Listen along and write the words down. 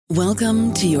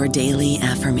Welcome to your daily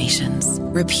affirmations.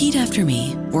 Repeat after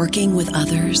me. Working with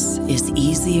others is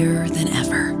easier than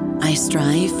ever. I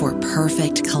strive for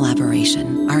perfect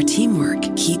collaboration. Our teamwork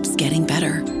keeps getting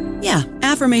better. Yeah,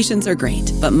 affirmations are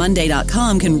great, but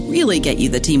Monday.com can really get you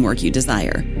the teamwork you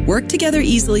desire. Work together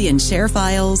easily and share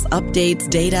files, updates,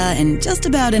 data, and just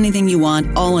about anything you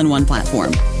want all in one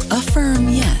platform. Affirm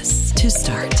yes to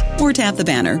start, or tap the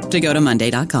banner to go to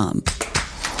Monday.com.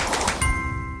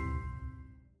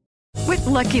 With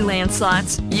Lucky Land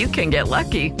Slots, you can get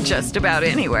lucky just about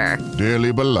anywhere.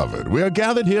 Dearly beloved, we are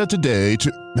gathered here today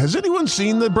to... Has anyone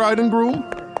seen the bride and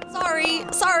groom?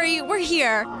 Sorry, we're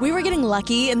here. We were getting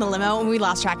lucky in the limo and we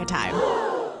lost track of time.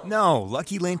 No,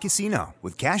 Lucky Land Casino,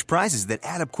 with cash prizes that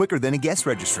add up quicker than a guest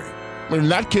registry. In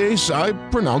that case, I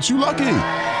pronounce you lucky.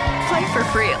 Play for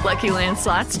free at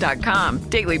LuckyLandSlots.com.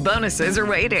 Daily bonuses are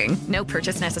waiting. No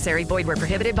purchase necessary. Void where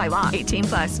prohibited by law.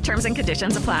 18+. Terms and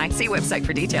conditions apply. See website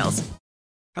for details.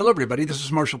 Hello, everybody. This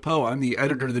is Marshall Poe. I'm the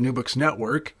editor of the New Books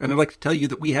Network, and I'd like to tell you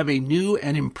that we have a new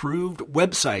and improved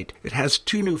website. It has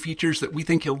 2 new features that we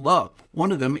think you'll love.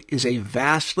 One of them is a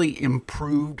vastly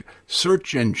improved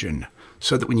search engine,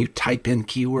 so that when you type in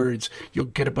keywords, you'll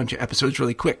get a bunch of episodes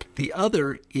really quick. The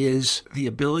other is the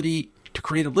ability to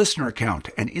create a listener account.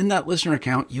 And in that listener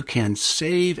account, you can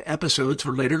save episodes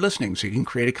for later listening. So you can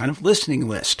create a kind of listening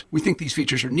list. We think these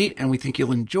features are neat and we think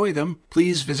you'll enjoy them.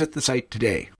 Please visit the site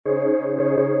today.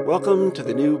 Welcome to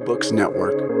the New Books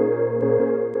Network.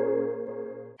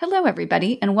 Hello,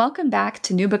 everybody, and welcome back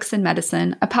to New Books in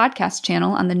Medicine, a podcast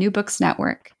channel on the New Books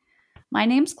Network. My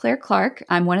name's Claire Clark.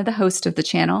 I'm one of the hosts of the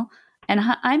channel, and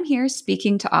I'm here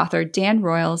speaking to author Dan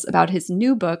Royals about his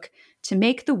new book, To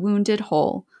Make the Wounded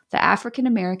Whole, The African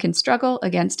American Struggle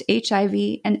Against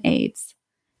HIV and AIDS.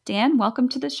 Dan, welcome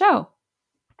to the show.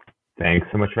 Thanks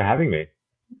so much for having me.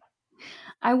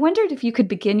 I wondered if you could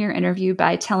begin your interview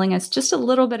by telling us just a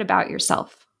little bit about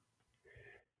yourself.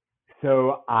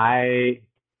 So I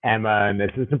am an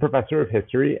assistant professor of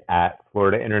history at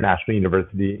Florida International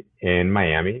University in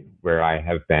Miami, where I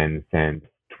have been since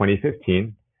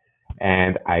 2015.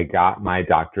 And I got my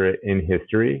doctorate in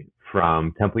history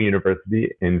from Temple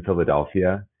University in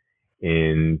Philadelphia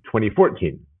in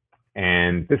 2014.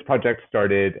 And this project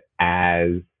started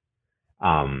as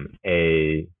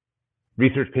a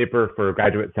research paper for a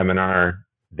graduate seminar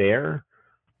there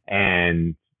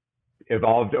and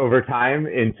evolved over time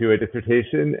into a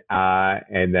dissertation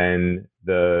and then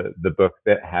the book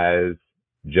that has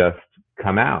just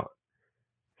come out.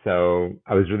 So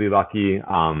I was really lucky,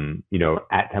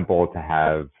 at Temple to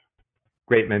have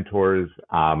great mentors.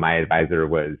 My advisor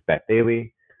was Beth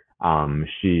Bailey.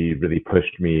 She really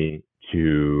pushed me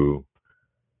to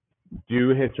do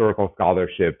historical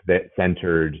scholarship that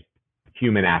centered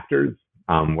human actors.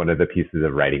 One of the pieces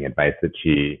of writing advice that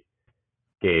she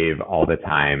gave all the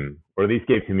time, or at least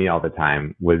gave to me all the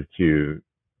time, was to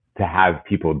have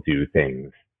people do things.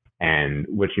 And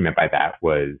what she meant by that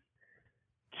was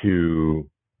to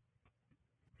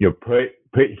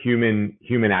put human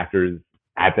actors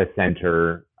at the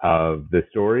center of the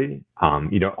story,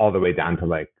 all the way down to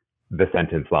like the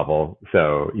sentence level.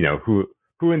 So, who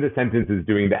in the sentence is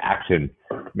doing the action,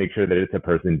 make sure that it's a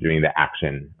person doing the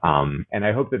action. And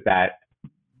I hope that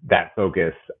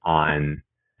focus on,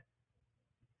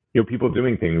 people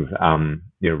doing things,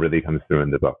 really comes through in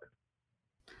the book.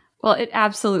 Well, it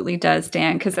absolutely does,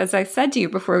 Dan, because as I said to you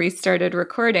before we started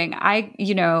recording,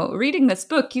 reading this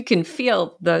book, you can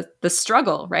feel the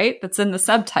struggle, right? That's in the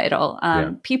subtitle.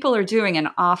 People are doing an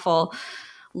awful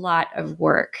lot of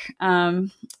work.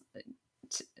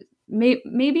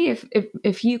 Maybe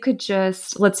if you could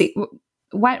just, let's see,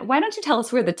 why don't you tell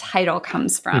us where the title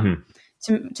comes from?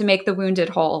 To make the wounded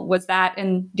whole. Was that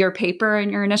in your paper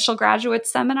in your initial graduate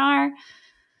seminar?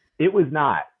 It was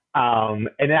not. And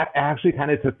that actually kind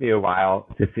of took me a while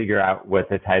to figure out what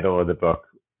the title of the book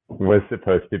was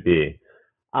supposed to be.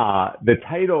 The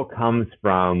title comes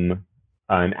from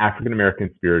an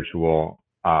African-American spiritual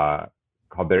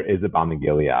called There Is a Balm in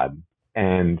Gilead.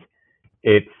 And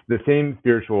it's the same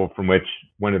spiritual from which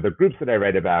one of the groups that I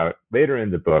write about later in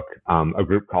the book, a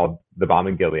group called the Balm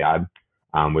in Gilead,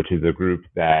 which is a group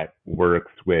that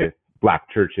works with Black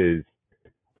churches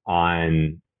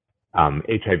on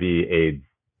HIV/AIDS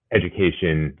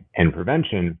education and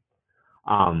prevention.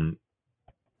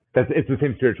 It's the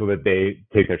same spiritual that they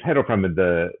take their title from. And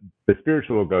the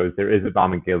spiritual goes, there is a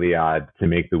balm in Gilead to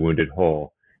make the wounded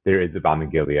whole. There is a balm in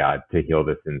Gilead to heal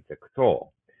the sin-sick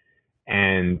soul.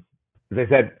 And as I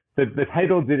said, the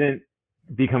title didn't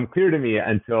become clear to me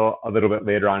until a little bit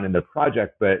later on in the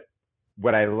project. But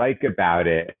what I like about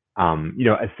it,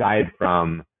 aside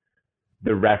from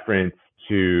the reference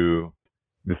to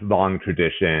this long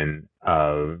tradition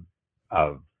of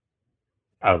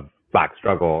Black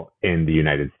struggle in the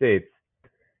United States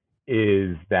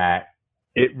is that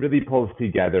it really pulls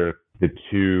together the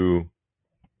two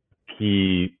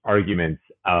key arguments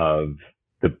of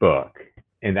the book,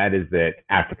 and that is that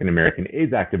African American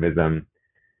AIDS activism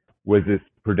was this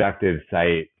productive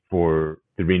site for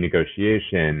the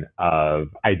renegotiation of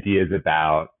ideas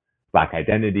about Black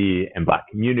identity and Black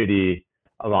community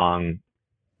along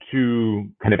two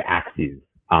kind of axes.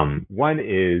 One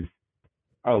is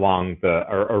around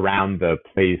the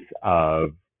place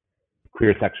of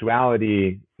queer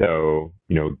sexuality, so,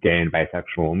 gay and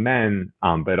bisexual men,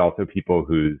 but also people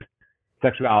whose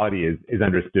sexuality is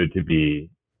understood to be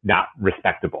not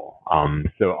respectable.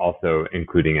 So also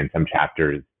including in some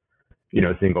chapters,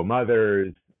 single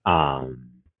mothers,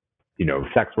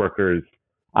 sex workers.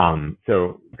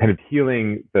 So kind of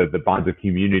healing the bonds of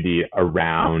community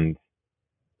around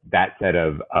that set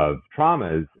of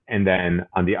traumas. And then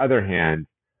on the other hand,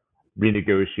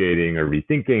 renegotiating or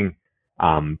rethinking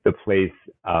the place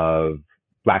of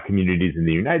Black communities in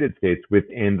the United States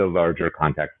within the larger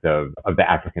context of the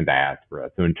African diaspora.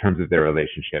 So in terms of their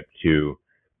relationship to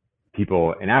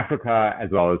people in Africa, as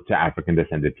well as to African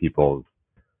descended peoples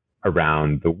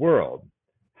around the world.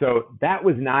 So that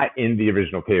was not in the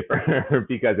original paper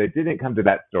because I didn't come to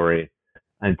that story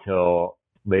until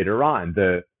later on.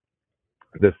 The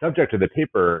subject of the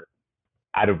paper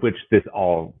out of which this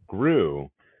all grew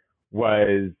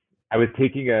was I was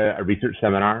taking a research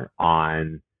seminar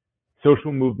on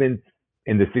social movements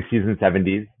in the 60s and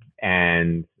 70s.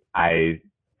 And I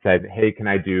said, hey, can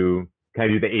I do the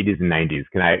 80s and 90s?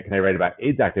 Can I write about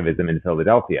AIDS activism in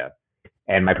Philadelphia?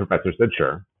 And my professor said,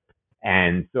 sure.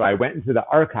 And so I went into the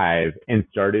archive and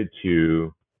started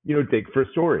to, dig for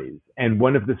stories. And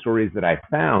one of the stories that I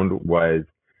found was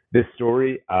this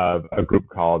story of a group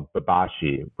called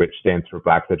Babashi, which stands for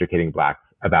Blacks Educating Blacks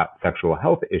About Sexual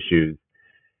Health Issues.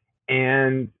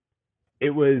 And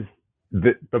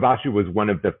Babashi was one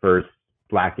of the first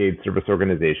Black AIDS service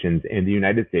organizations in the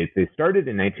United States. They started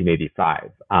in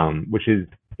 1985, which is,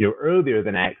 earlier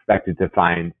than I expected to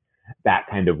find that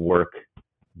kind of work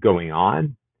going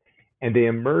on. And they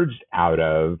emerged out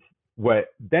of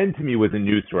what then to me was a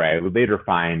news story I would later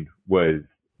find was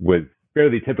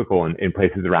fairly typical in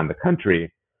places around the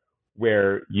country,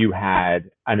 where you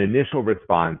had an initial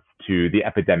response to the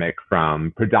epidemic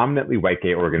from predominantly white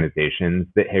gay organizations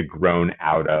that had grown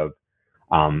out of,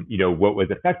 what was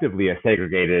effectively a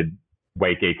segregated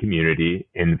white gay community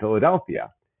in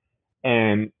Philadelphia.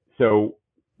 And so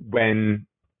when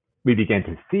we began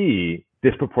to see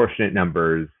disproportionate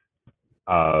numbers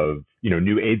of,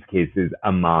 new AIDS cases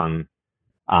among,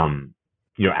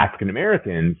 African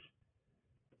Americans,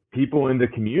 people in the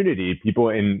community, people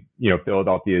in,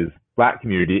 Philadelphia's Black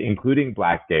community, including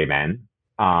Black gay men,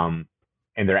 and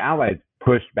their allies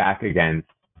pushed back against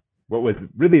what was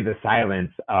really the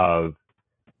silence of,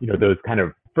 those kind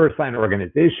of first line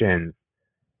organizations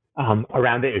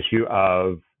around the issue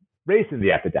of race in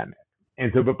the epidemic.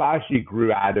 And so Babashi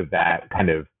grew out of that kind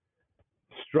of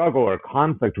struggle or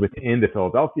conflict within the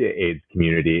Philadelphia AIDS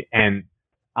community. And,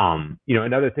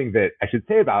 another thing that I should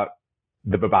say about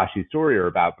the Babashi story or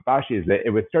about Babashi is that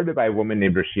it was started by a woman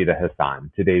named Rashida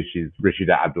Hassan. Today she's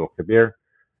Rashida Abdul Kabir.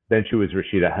 Then she was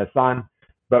Rashida Hassan.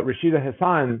 But Rashida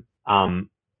Hassan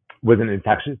was an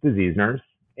infectious disease nurse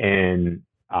in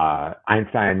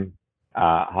Einstein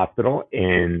Hospital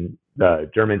in the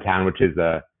Germantown, which is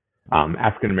a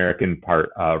African-American part,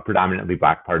 predominantly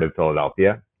Black part of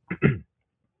Philadelphia.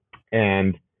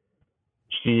 And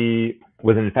she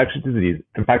was an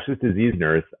infectious disease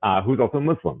nurse who's also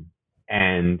Muslim.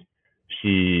 And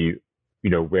she,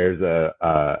 wears a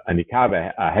niqab,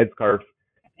 a headscarf.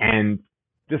 And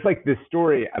just like this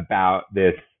story about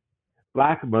this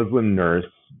Black Muslim nurse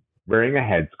wearing a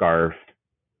headscarf,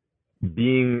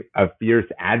 being a fierce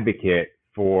advocate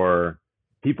for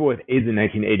people with AIDS in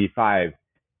 1985,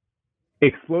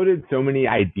 exploded so many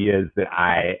ideas that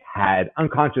I had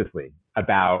unconsciously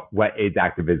about what AIDS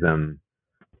activism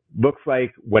looks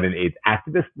like, what an AIDS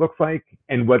activist looks like,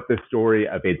 and what the story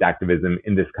of AIDS activism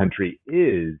in this country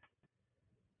is.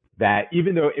 That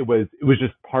even though it was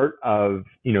just part of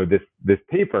this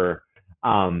paper,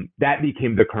 that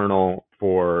became the kernel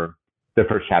for the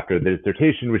first chapter of the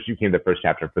dissertation, which became the first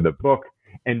chapter for the book,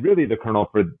 and really the kernel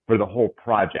for the whole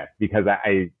project. Because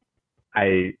I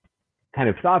kind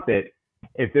of thought that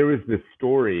if there was this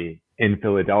story in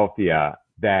Philadelphia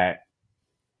that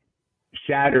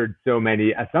shattered so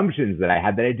many assumptions that I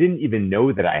had that I didn't even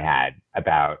know that I had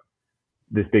about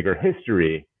this bigger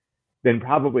history, then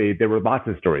probably there were lots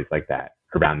of stories like that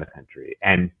around the country.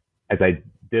 And as I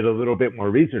did a little bit more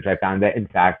research, I found that in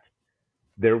fact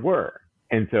there were.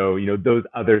 And so, those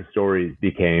other stories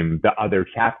became the other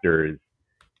chapters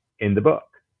in the book.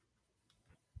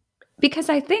 Because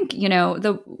I think,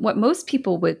 what most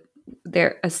people would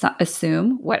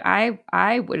assume, what I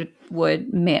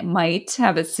might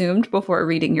have assumed before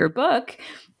reading your book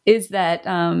is that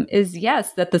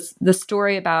that the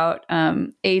story about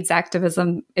AIDS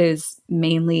activism is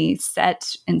mainly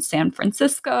set in San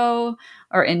Francisco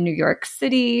or in New York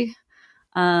City.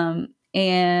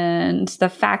 And the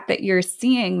fact that you're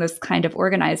seeing this kind of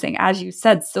organizing, as you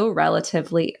said, so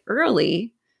relatively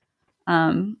early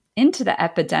into the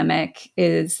epidemic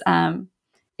is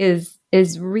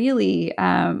really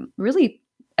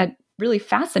really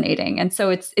fascinating. And so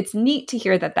it's neat to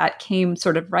hear that came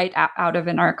sort of right out of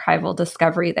an archival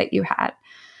discovery that you had.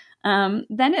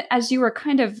 Then as you were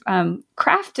kind of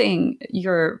crafting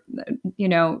your,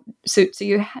 so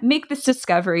you make this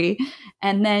discovery,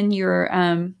 and then you're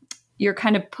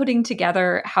kind of putting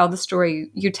together how the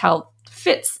story you tell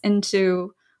fits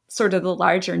into sort of the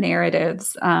larger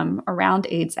narratives around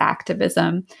AIDS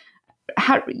activism.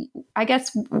 I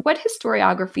guess, what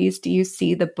historiographies do you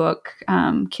see the book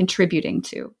contributing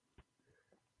to?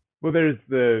 Well, there's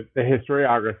the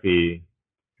historiography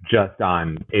just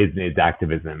on AIDS and AIDS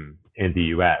activism in the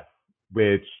U.S.,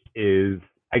 which is,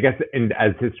 I guess, and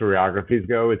as historiographies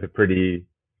go, it's a pretty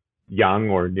young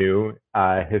or new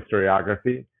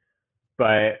historiography.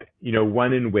 But,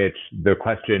 one in which the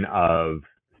question of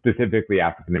specifically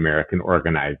African-American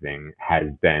organizing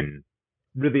has been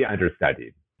really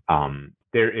understudied.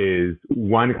 There is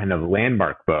one kind of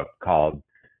landmark book called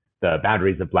The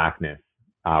Boundaries of Blackness,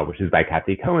 which is by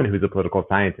Kathy Cohen, who's a political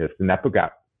scientist. And that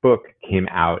book came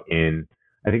out in,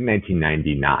 I think,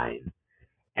 1999.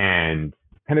 And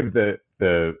kind of the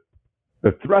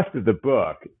thrust of the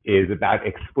book is about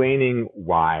explaining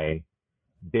why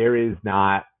there is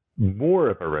not more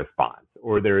of a response,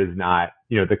 or there is not,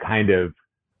 the kind of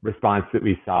response that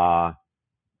we saw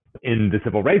in the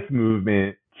civil rights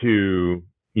movement to,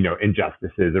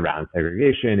 injustices around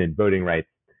segregation and voting rights.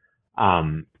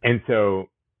 And so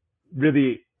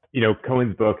really,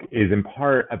 Cohen's book is in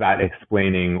part about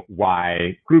explaining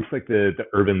why groups like the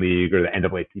Urban League or the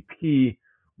NAACP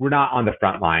were not on the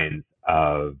front lines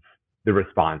of the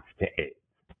response to AIDS.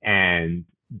 And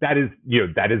that is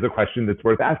a question that's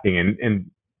worth asking.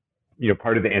 And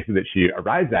part of the answer that she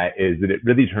arrives at is that it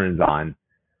really turns on,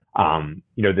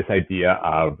 this idea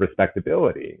of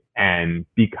respectability. And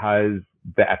because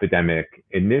the epidemic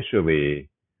initially,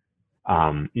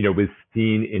 was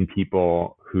seen in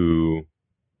people who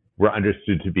were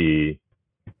understood to be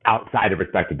outside of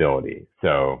respectability.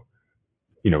 So,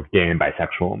 gay and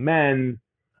bisexual men,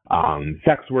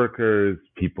 sex workers,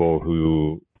 people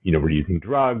who, were using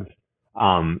drugs,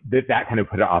 that kind of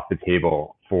put it off the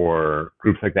table for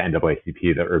groups like the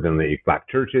NAACP, the Urban League, Black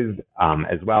churches,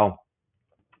 as well,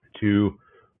 to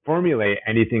formulate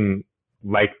anything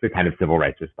like the kind of civil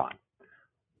rights response.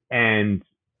 And,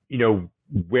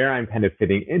 where I'm kind of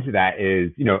fitting into that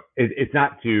is, it's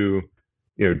not to,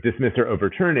 dismiss or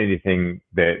overturn anything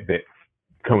that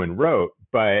Cohen wrote,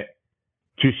 but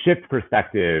to shift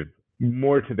perspective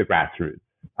more to the grassroots,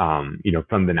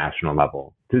 from the national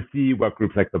level, to see what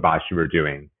groups like the Bashi were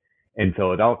doing in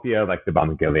Philadelphia, like the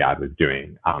Balmain Gilead was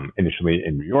doing, initially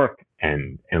in New York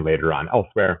and later on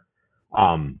elsewhere.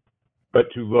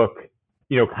 But to look,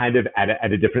 kind of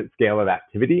at a different scale of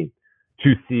activity,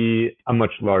 to see a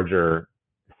much larger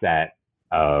set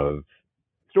of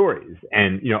stories.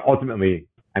 And, ultimately,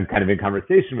 I'm kind of in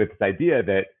conversation with this idea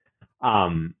that,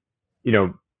 that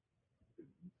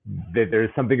there's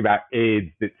something about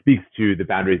AIDS that speaks to the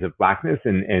boundaries of Blackness.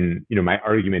 And my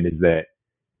argument is that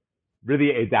really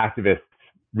AIDS activists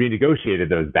renegotiated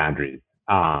those boundaries,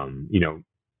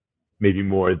 maybe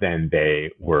more than they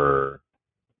were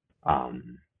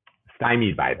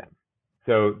stymied by them.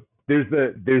 So there's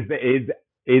the AIDS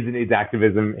and AIDS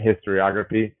activism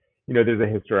historiography. There's a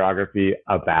historiography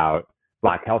about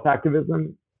Black health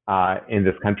activism in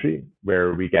this country,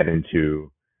 where we get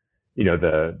into,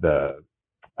 the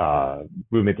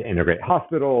movement to integrate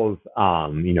hospitals,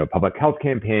 public health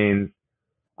campaigns,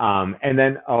 and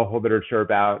then a whole literature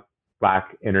about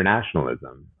Black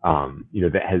internationalism,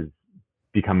 that has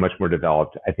become much more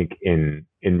developed, I think, in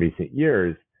recent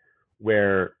years,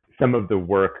 where some of the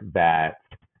work that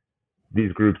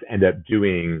these groups end up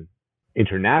doing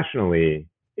internationally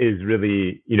is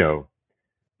really,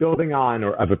 building on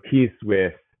or of a piece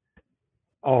with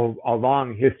a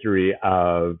long history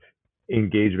of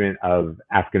engagement of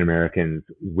African Americans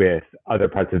with other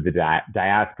parts of the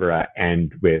diaspora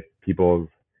and with peoples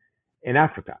in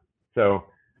Africa. So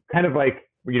kind of like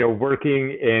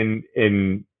working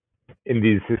in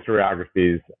these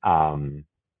historiographies,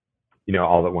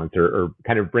 all at once, or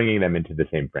kind of bringing them into the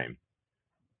same frame.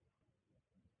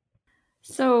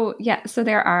 So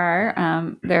there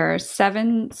are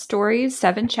 7 stories,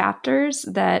 7 chapters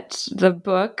that the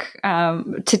book,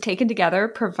 to taken together,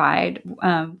 provide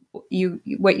what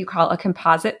you call a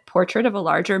composite portrait of a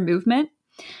larger movement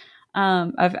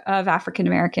of African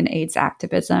American AIDS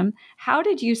activism. How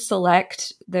did you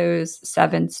select those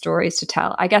 7 stories to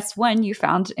tell? I guess one you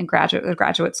found in the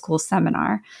graduate school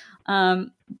seminar,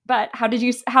 but how did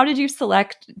you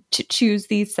select to choose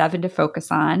these 7 to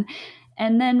focus on?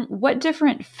 And then what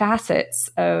different facets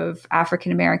of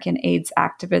African American AIDS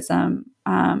activism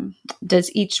does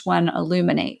each one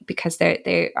illuminate? Because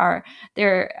they're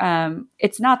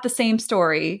it's not the same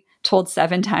story told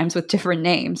 7 times with different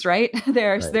names, right?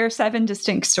 There are 7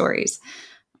 distinct stories.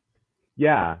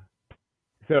 Yeah.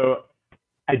 So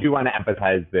I do want to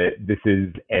emphasize that this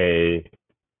is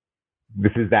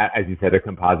that, as you said, a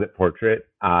composite portrait.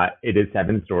 It is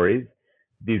 7 stories.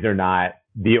 These are not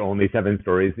the only 7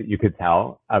 stories that you could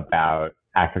tell about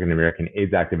African American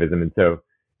AIDS activism. And so,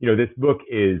 this book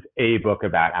is a book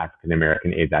about African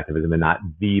American AIDS activism and not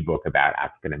the book about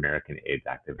African American AIDS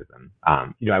activism.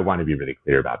 I want to be really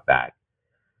clear about that.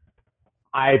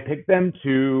 I picked them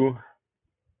to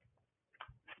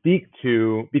speak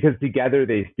to, because together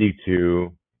they speak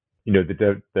to,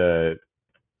 the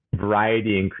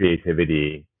variety and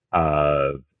creativity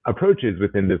of approaches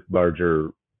within this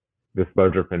larger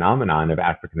phenomenon of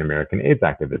African American AIDS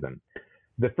activism.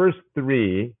 The first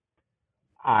 3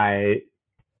 I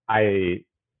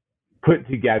put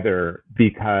together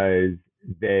because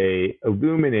they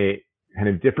illuminate kind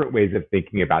of different ways of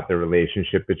thinking about the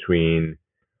relationship between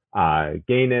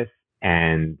gayness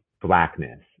and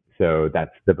Blackness. So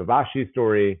that's the Babashi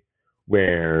story,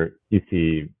 where you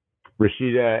see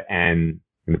Rashida and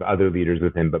kind of other leaders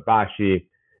within Babashi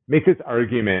make this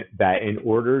argument that in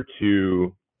order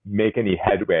to make any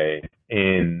headway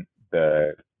in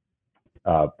the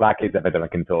Black AIDS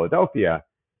epidemic in Philadelphia,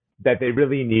 that they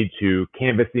really need to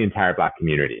canvass the entire Black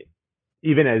community.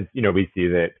 Even as, we see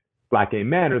that Black gay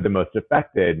men are the most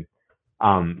affected,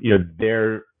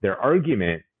 their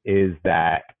argument is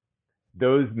that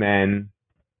those men,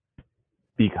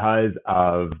 because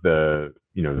of the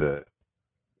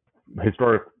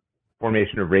historic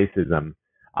formation of racism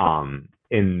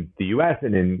in the U.S.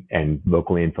 and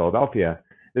locally in Philadelphia,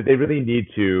 that they really need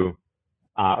to,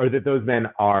 or that those men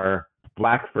are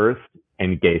Black first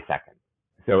and gay second.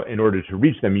 So in order to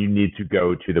reach them, you need to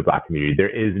go to the Black community. There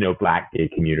is no Black gay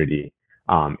community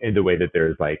in the way that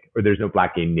there's no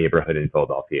Black gay neighborhood in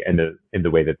Philadelphia in the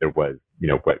way that there was,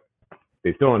 what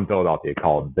they still in Philadelphia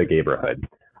called the gayborhood,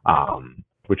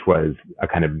 which was a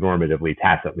kind of normatively,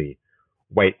 tacitly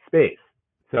white space.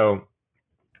 So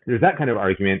there's that kind of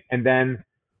argument. And then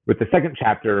with the second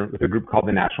chapter, with a group called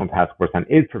the National Task Force on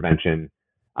AIDS Prevention,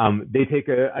 they take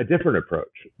a different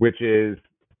approach, which is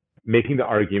making the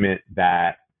argument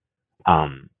that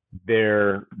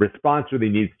their response really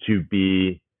needs to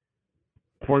be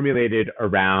formulated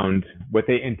around what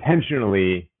they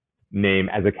intentionally name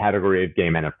as a category of gay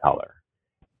men of color,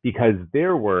 because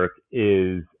their work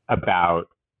is about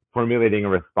formulating a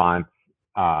response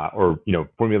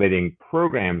formulating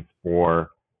programs for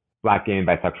Black, gay, and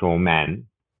bisexual men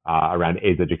around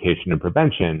AIDS education and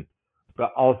prevention,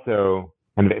 but also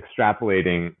kind of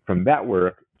extrapolating from that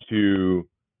work to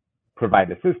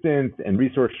provide assistance and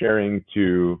resource sharing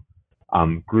to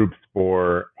groups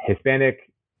for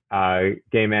Hispanic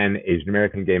gay men, Asian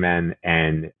American gay men,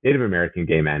 and Native American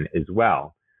gay men as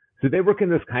well. So they work in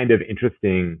this kind of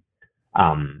interesting,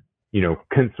 consortium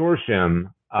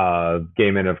of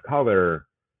gay men of color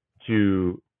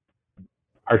to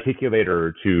articulate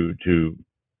or to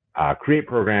create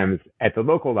programs at the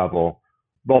local level,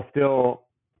 while still,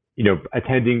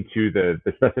 attending to the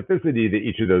specificity that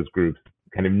each of those groups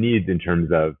kind of needs in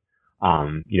terms of,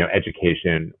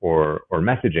 education or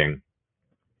messaging.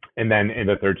 And then in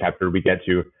the third chapter, we get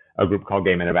to a group called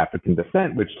Gay Men of African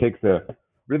Descent, which takes a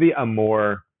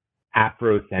more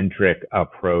Afrocentric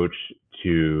approach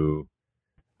to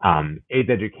AIDS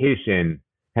education,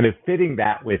 kind of fitting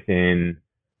that within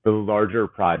the larger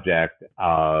project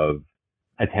of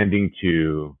attending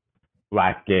to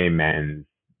Black gay men's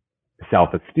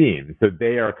self-esteem. So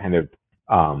they are kind of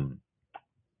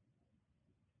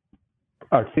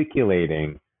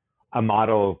articulating a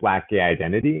model of Black gay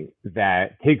identity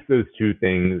that takes those two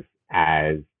things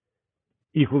as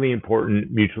equally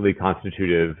important, mutually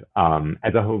constitutive,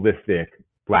 as a holistic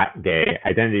Black gay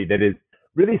identity that is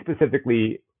really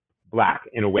specifically Black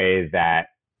in a way that,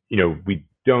 we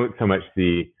don't so much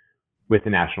see with the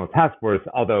National Task Force,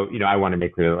 although, I want to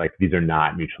make clear that like these are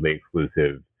not mutually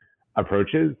exclusive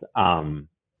approaches,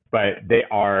 but they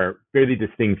are fairly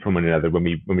distinct from one another when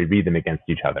we read them against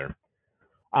each other.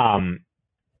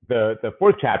 The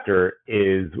fourth chapter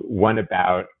is one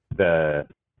about the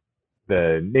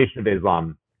Nation of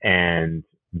Islam and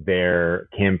their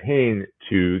campaign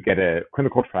to get a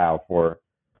clinical trial for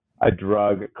a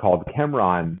drug called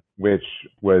Kemron, which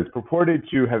was purported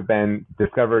to have been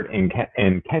discovered in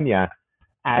Kenya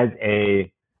as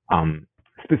a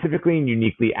specifically and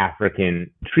uniquely African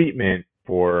treatment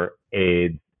for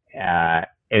AIDS.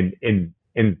 In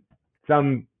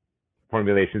some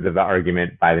formulations of the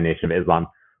argument by the Nation of Islam,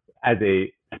 as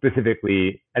a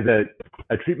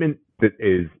treatment that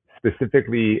is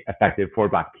specifically effective for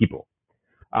Black people.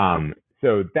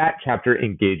 So that chapter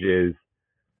engages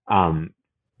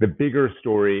the bigger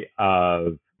story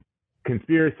of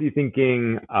conspiracy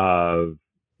thinking, of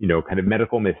kind of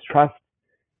medical mistrust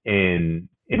in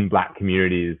Black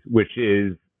communities, which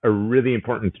is a really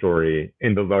important story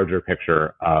in the larger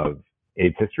picture of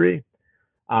AIDS history.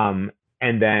 And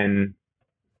then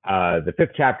the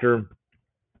fifth chapter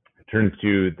turns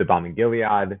to the Balm in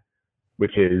Gilead,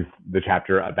 which is the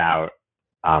chapter about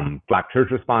Black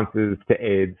church responses to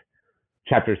AIDS.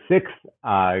 Chapter 6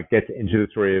 gets into the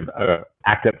story of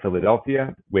ACT UP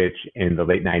Philadelphia, which in the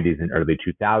late 90s and early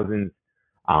 2000s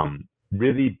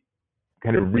really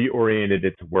kind of reoriented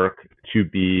its work to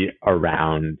be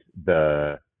around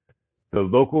the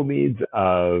local needs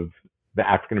of the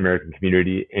African American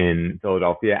community in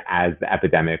Philadelphia as the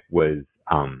epidemic was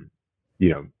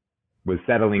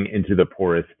settling into the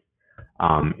poorest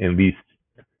and least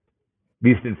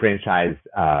enfranchised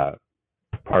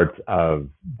parts of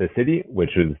the city,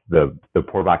 which was the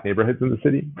poor Black neighborhoods in the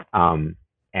city.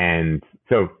 And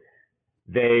so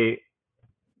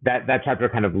that chapter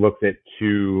kind of looks at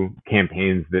two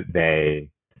campaigns that they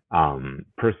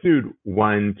pursued,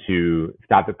 one to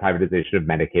stop the privatization of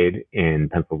Medicaid in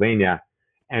Pennsylvania,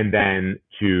 and then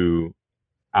to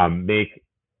make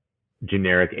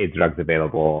generic AIDS drugs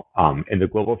available in the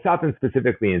global South and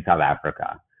specifically in South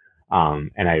Africa.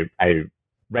 And I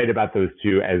write about those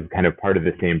two as kind of part of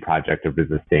the same project of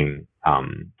resisting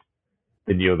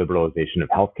the neoliberalization of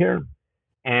healthcare.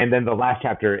 And then the last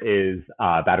chapter is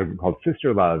about a group called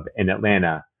Sister Love in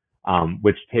Atlanta,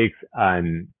 which takes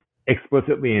an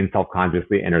explicitly and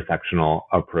self-consciously intersectional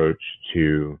approach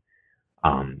to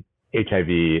HIV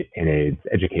and AIDS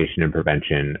education and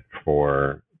prevention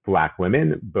for Black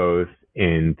women, both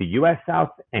in the U.S.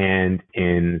 South and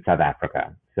in South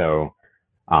Africa. So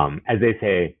as they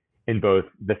say, in both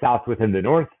the South within the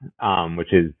North,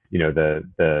 which is,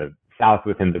 the South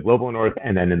within the global North,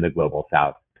 and then in the global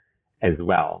South as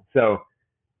well. So,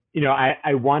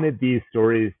 I wanted these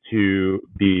stories to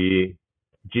be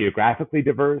geographically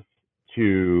diverse,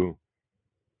 to,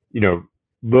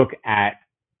 look at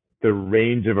the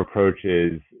range of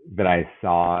approaches that I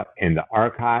saw in the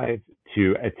archive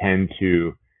to attend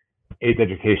to AIDS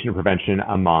education and prevention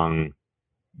among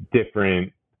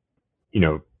different,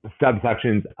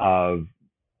 subsections of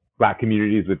Black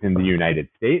communities within the United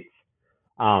States,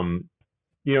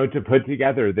 to put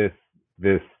together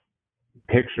this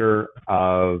picture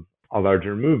of a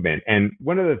larger movement. And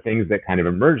one of the things that kind of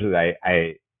emerged that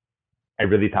I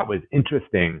really thought was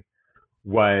interesting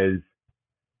was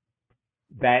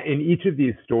that in each of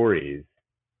these stories,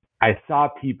 I saw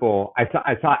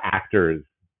actors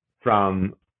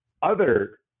from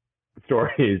other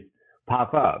stories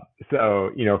pop up.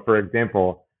 So, for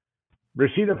example,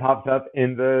 Rashida pops up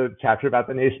in the chapter about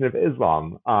the Nation of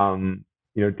Islam.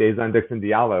 Dazon Dixon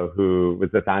Diallo, who was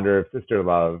the founder of Sister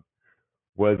Love,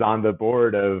 was on the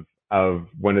board of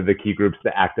one of the key groups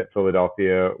that ACT UP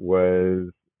Philadelphia was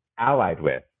allied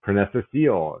with. Pranessa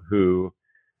Seal, who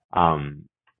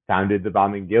founded the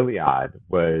Balm in Gilead,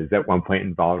 was at one point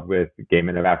involved with gay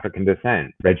men of African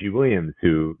descent. Reggie Williams,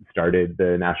 who started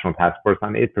the National Task Force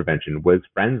on AIDS Prevention, was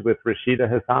friends with Rashida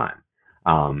Hassan.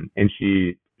 And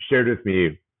she shared with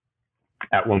me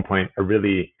at one point a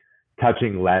really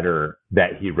touching letter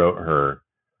that he wrote her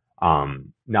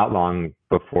not long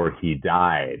before he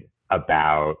died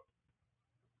about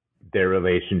their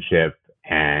relationship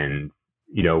and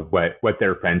what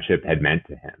their friendship had meant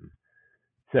to him.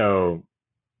 So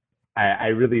I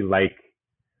really like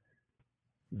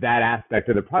that aspect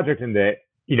of the project, and that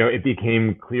it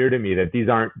became clear to me that these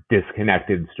aren't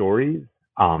disconnected stories.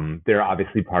 They're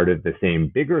obviously part of the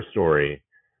same bigger story,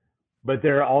 but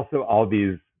there are also all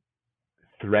these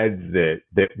threads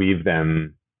that weave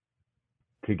them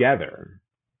together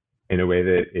in a way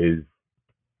that is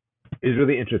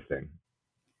really interesting.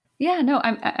 Yeah, no,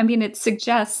 I mean, it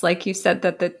suggests, like you said,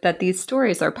 that these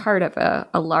stories are part of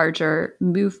a larger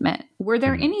movement. Were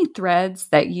there any threads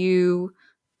that you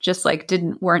just like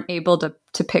weren't able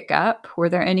to pick up? Were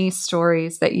there any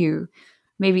stories that you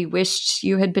maybe wished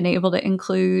you had been able to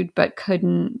include but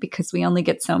couldn't because we only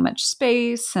get so much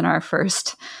space in our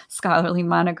first scholarly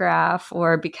monograph,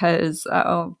 or because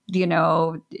the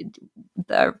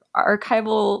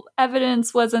archival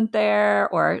evidence wasn't there,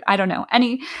 or I don't know,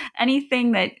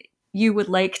 anything that you would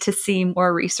like to see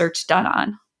more research done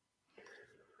on?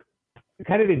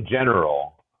 Kind of in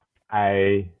general,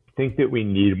 I think that we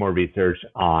need more research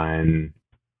on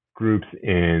groups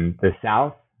in the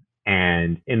South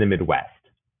and in the Midwest.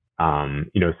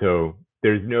 So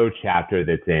there's no chapter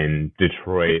that's in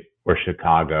Detroit or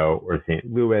Chicago or St.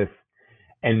 Louis,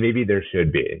 and maybe there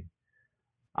should be.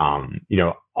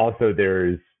 Also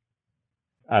there's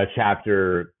a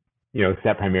chapter,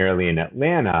 set primarily in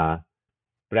Atlanta,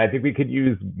 but I think we could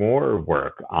use more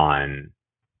work on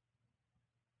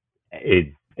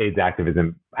AIDS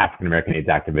activism, African-American AIDS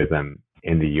activism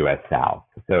in the U.S. South.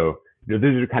 So, those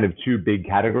are kind of two big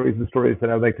categories of stories that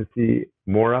I'd like to see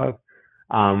more of.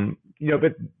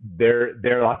 But there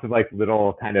are lots of like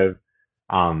little kind of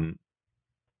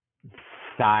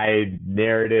side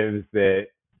narratives that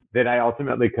I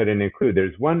ultimately couldn't include.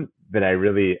 There's one that I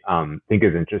really think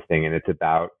is interesting, and it's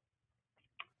about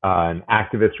an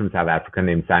activist from South Africa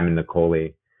named Simon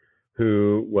Nikoli,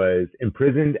 who was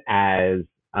imprisoned as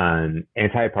an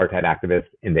anti-apartheid activist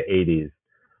in the 80s,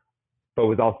 but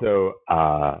was also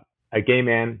a gay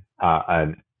man,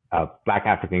 a Black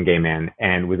African gay man,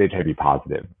 and was HIV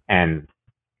positive. And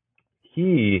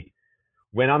he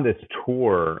went on this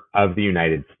tour of the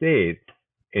United States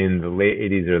in the late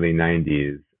 80s, early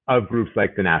 90s, of groups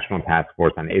like the National Task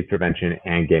Force on AIDS Prevention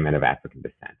and Gay Men of African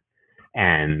Descent,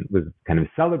 and was kind of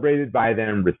celebrated by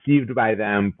them, received by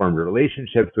them, formed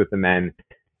relationships with the men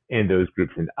in those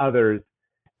groups and others.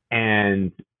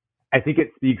 And I think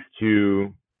it speaks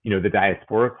to, the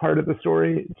diasporic part of the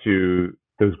story, to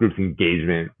those groups'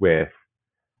 engagement with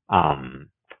other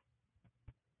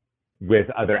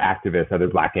activists, other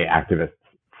Black gay activists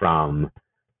from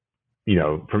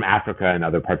Africa and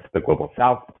other parts of the global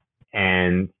South.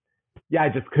 And I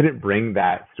just couldn't bring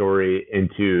that story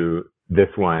into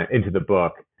the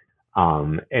book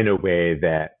in a way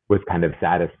that was kind of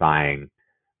satisfying.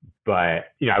 But,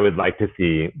 I would like to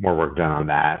see more work done on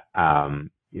that. I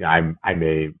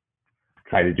may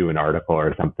try to do an article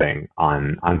or something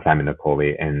on Simon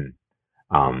Nikoli and,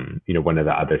 one of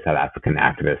the other South African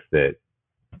activists that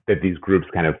these groups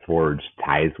kind of forged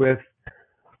ties with.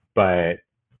 But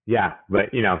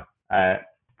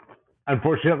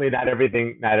unfortunately, not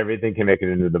everything can make it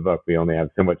into the book. We only have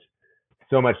so much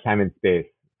time and space.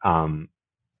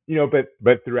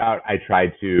 But throughout, I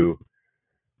tried to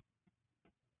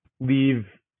leave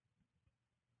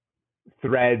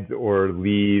threads or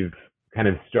leave kind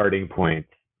of starting points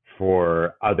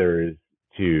for others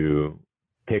to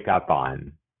pick up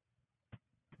on,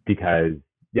 because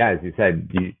as you said,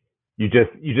 you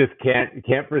just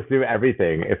can't pursue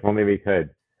everything. If only we could.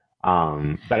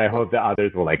 But I hope that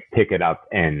others will like pick it up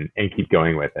and keep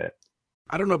going with it.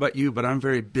 I don't know about you, but I'm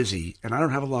very busy and I don't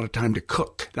have a lot of time to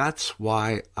cook. That's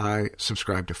why I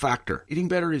subscribe to Factor. Eating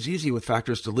better is easy with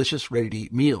Factor's delicious,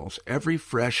 ready-to-eat meals. Every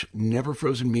fresh, never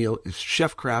frozen meal is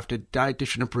chef-crafted,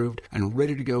 dietitian approved, and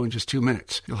ready to go in just 2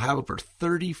 minutes. You'll have over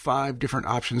 35 different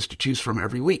options to choose from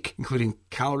every week, including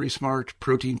Calorie Smart,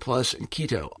 Protein Plus, and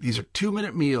Keto. These are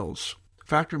 2-minute meals.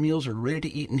 Factor meals are ready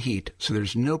to eat and heat, so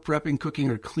there's no prepping, cooking,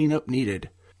 or cleanup needed.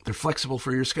 They're flexible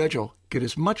for your schedule. Get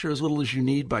as much or as little as you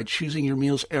need by choosing your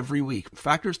meals every week.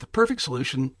 Factor is the perfect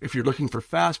solution if you're looking for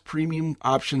fast, premium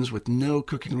options with no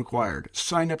cooking required.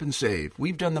 Sign up and save.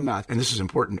 We've done the math, and this is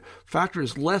important. Factor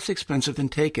is less expensive than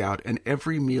takeout, and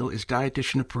every meal is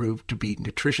dietitian approved to be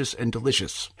nutritious and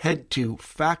delicious. Head to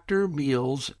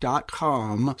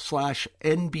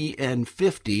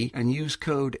factormeals.com/NBN50 and use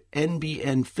code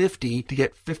NBN50 to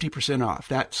get 50% off.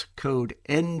 That's code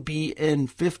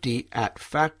NBN50 at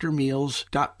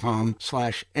factormeals.com/NBN50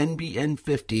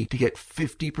 to get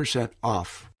 50%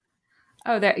 off.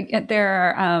 Oh,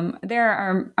 there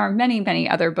are many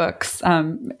other books,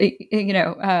 sort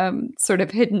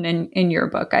of hidden in your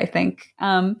book, I think.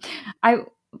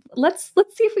 Let's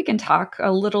see if we can talk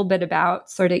a little bit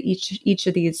about sort of each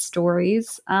of these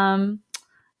stories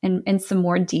in some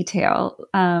more detail.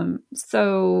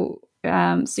 So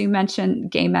you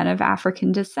mentioned Gay Men of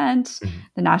African Descent,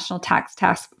 the National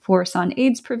Task Force on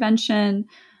AIDS Prevention,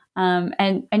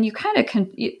 And you kind of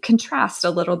contrast a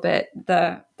little bit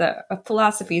the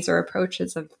philosophies or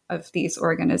approaches of these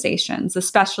organizations,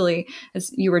 especially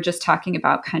as you were just talking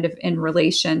about, kind of in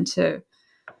relation to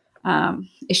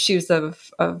issues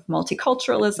of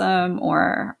multiculturalism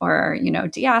or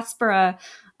diaspora.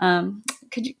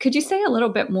 Could you say a little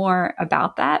bit more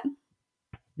about that?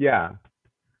 Yeah.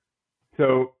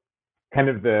 So kind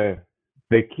of the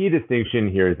key distinction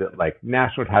here is that like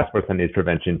National Task Force on AIDS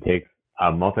Prevention takes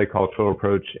a multicultural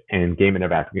approach, and Gay Men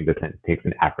of African Descent takes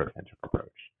an Afrocentric approach.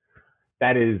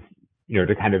 That is,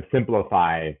 to kind of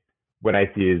simplify what I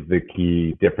see as the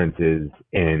key differences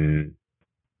in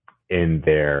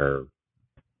their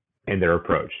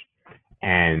approach.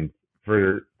 And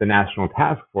for the National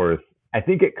Task Force, I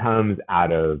think it comes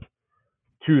out of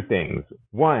two things.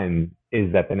 One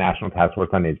is that the National Task Force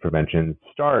on AIDS Prevention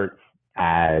starts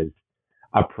as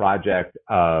a project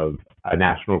of a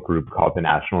national group called the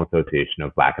National Association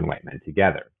of Black and White Men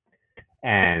Together.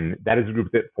 And that is a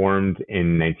group that formed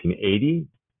in 1980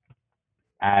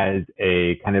 as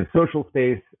a kind of social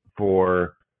space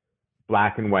for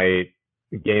Black and white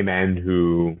gay men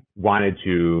who wanted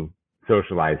to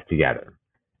socialize together.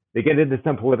 They get into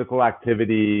some political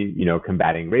activity,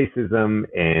 combating racism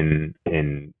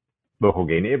in local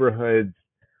gay neighborhoods,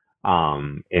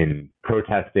 in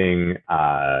protesting,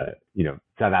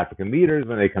 South African leaders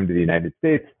when they come to the United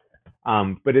States.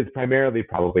 But it's primarily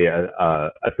probably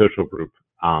a social group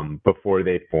before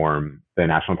they form the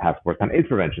National Task Force on AIDS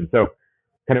Prevention. So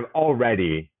kind of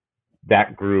already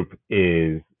that group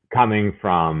is coming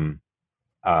from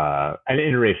an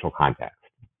interracial context.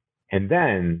 And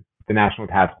then the National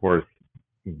Task Force,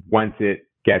 once it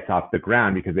gets off the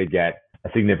ground, because they get a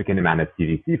significant amount of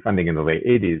CDC funding in the late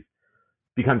 80s,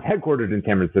 becomes headquartered in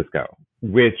San Francisco,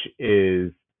 which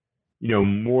is,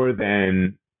 more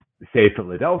than, say,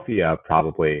 Philadelphia,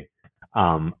 probably,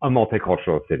 a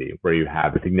multicultural city where you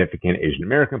have a significant Asian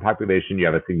American population, you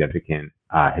have a significant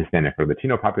Hispanic or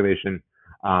Latino population,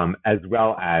 as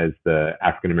well as the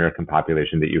African American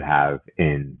population that you have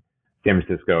in San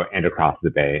Francisco and across the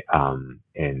Bay,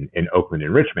 in Oakland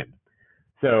and Richmond.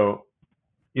 So,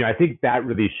 I think that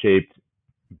really shaped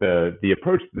the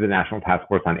approach that the National Task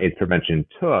Force on AIDS Prevention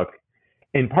took,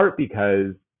 in part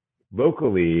because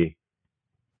locally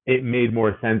it made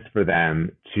more sense for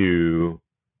them to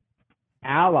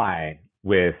ally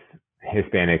with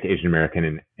Hispanic, Asian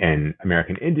American, and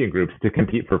American Indian groups to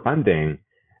compete for funding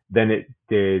than it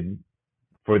did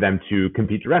for them to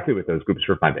compete directly with those groups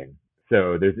for funding.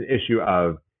 So there's an issue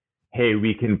of, hey,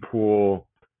 we can pool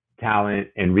talent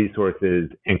and resources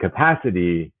and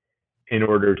capacity in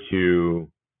order to,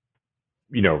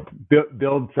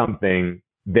 build something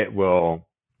that will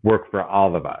work for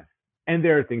all of us. And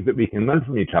there are things that we can learn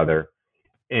from each other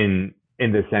in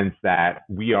the sense that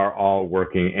we are all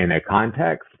working in a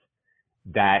context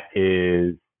that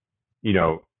is,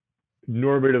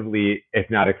 normatively, if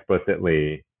not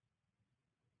explicitly,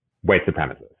 white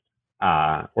supremacist,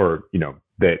 or,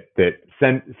 that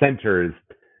centers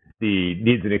the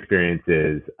needs and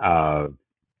experiences of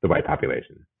the white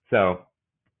population. So,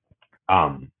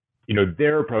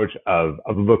 their approach of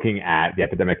looking at the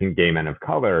epidemic in gay men of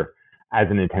color as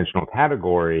an intentional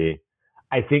category,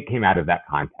 I think came out of that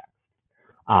context.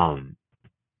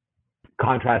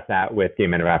 Contrast that with Gay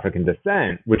Men of African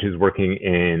Descent, which is working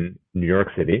in New York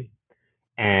City,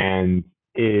 and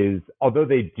is, although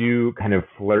they do kind of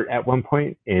flirt at one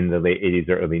point in the late 80s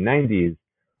or early 90s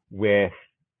with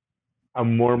a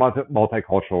more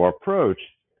multicultural approach,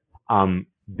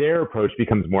 their approach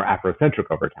becomes more Afrocentric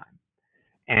over time.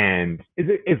 And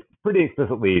it's pretty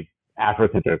explicitly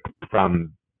Afrocentric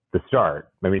from the start.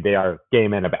 I mean, they are gay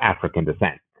men of African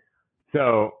descent.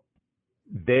 So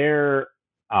their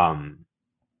kind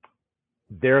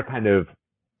of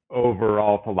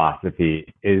overall philosophy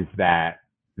is that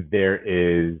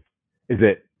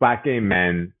that Black gay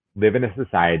men live in a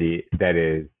society that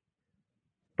is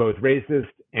both racist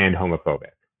and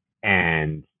homophobic,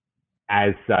 and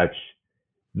as such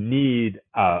need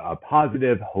a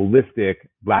positive, holistic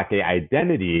Black gay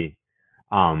identity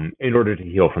in order to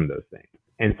heal from those things.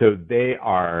 And so they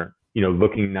are,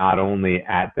 looking not only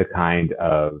at the kind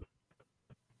of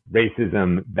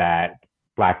racism that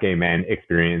Black gay men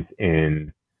experience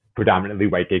in predominantly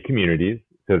white gay communities,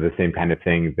 so the same kind of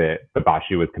thing that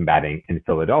Babashi was combating in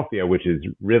Philadelphia, which is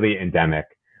really endemic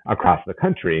across the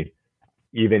country,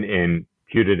 even in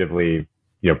putatively,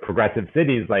 progressive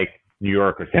cities like New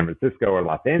York or San Francisco or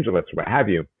Los Angeles or what have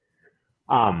you.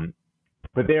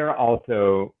 But they're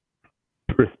also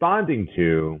responding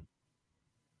to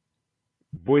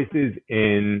voices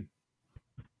in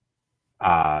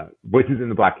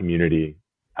the Black community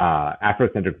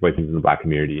Afrocentric voices in the Black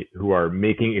community who are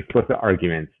making explicit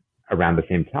arguments around the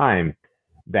same time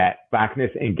that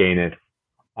Blackness and gayness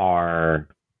are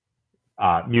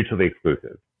mutually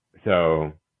exclusive.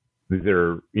 So these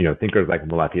are, thinkers like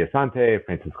Molefi Asante,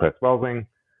 Frances Cress Welsing,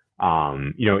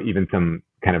 even some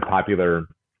kind of popular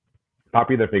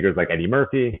figures like Eddie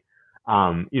Murphy,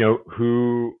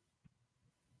 who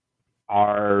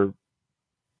are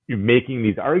making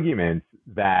these arguments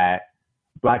that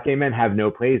Black gay men have no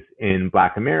place in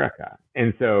Black America.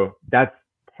 And so that's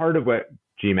part of what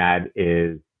GMAD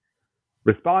is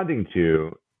responding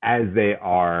to, as they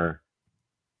are,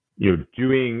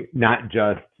 doing not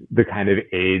just the kind of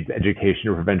AIDS education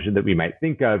or prevention that we might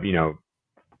think of,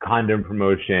 condom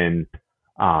promotion,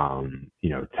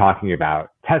 talking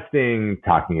about testing,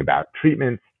 talking about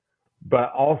treatments,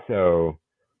 but also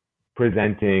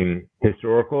presenting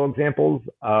historical examples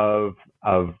of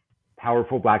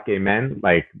powerful Black gay men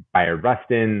like Bayard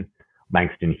Rustin,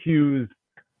 Langston Hughes,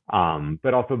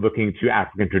 but also looking to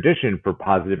African tradition for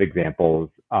positive examples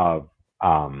of,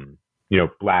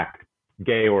 Black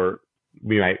gay, or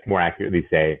we might more accurately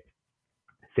say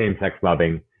same-sex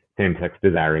loving, same-sex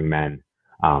desiring men.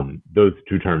 Those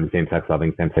two terms, same-sex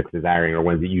loving, same-sex desiring, are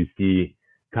ones that you see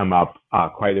come up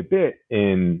quite a bit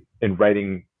in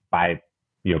writing by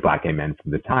Black gay men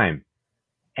from the time.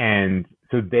 And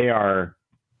so they are,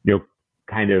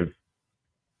 kind of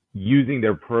using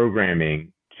their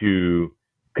programming to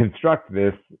construct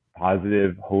this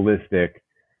positive, holistic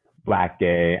Black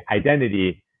gay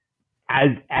identity as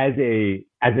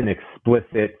an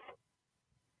explicit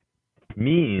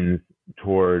means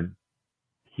toward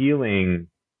healing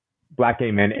Black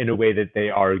gay men in a way that they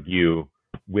argue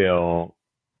will,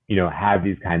 have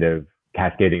these kind of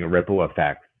cascading ripple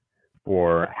effects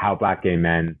for how Black gay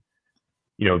men,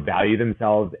 value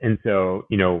themselves. And so,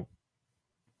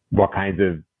 what kinds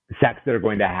of sex they're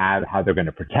going to have, how they're going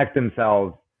to protect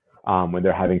themselves when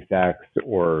they're having sex,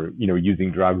 or, using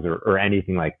drugs or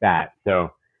anything like that.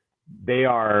 So they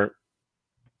are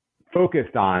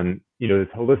focused on, this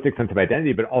holistic sense of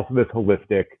identity, but also this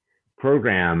holistic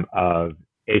program of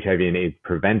HIV and AIDS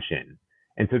prevention.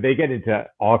 And so they get into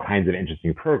all kinds of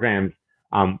interesting programs.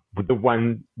 But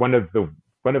one of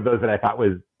those that I thought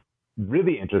was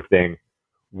really interesting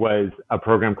was a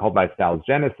program called Lifestyles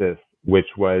Genesis, which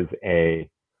was a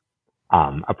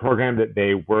program that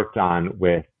they worked on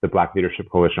with the Black Leadership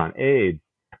Coalition on AIDS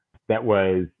that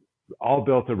was all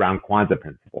built around Kwanzaa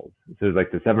principles. So it's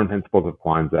like the 7 principles of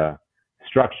Kwanzaa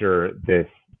structure this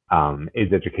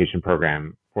AIDS education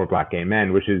program for Black gay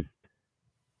men, which is,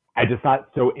 I just thought,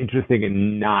 so interesting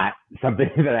and not something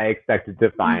that I expected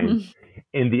to find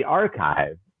in the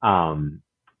archive.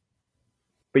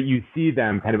 But you see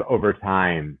them kind of over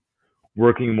time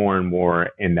working more and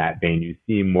more in that vein. You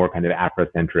see more kind of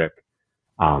Afrocentric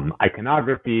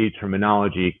iconography,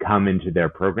 terminology come into their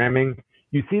programming.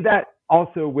 You see that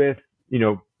also with,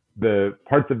 the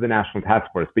parts of the National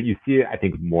Task Force, but you see it, I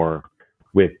think, more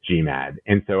with GMAD.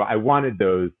 And so I wanted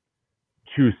those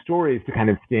two stories to kind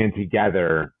of stand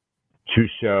together to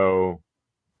show,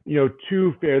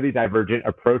 two fairly divergent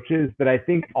approaches that I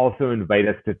think also invite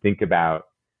us to think about,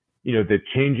 the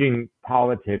changing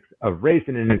politics of race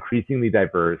in an increasingly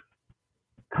diverse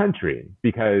country.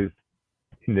 Because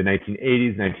in the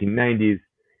 1980s, 1990s,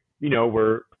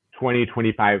 we're 20,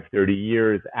 25, 30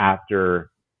 years after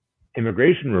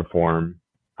immigration reform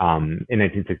in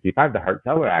 1965, the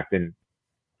Hart-Celler Act. And,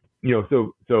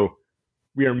 so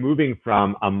we are moving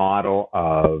from a model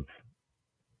of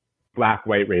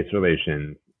Black-white race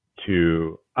relations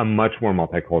to a much more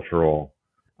multicultural,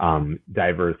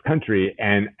 diverse country.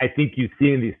 And I think you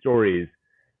see in these stories,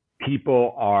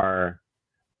 people are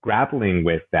grappling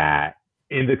with that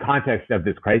in the context of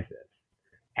this crisis.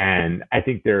 And I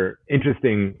think they're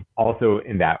interesting also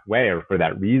in that way, or for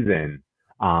that reason,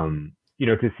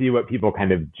 to see what people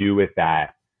kind of do with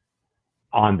that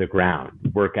on the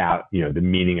ground, work out, the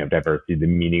meaning of diversity, the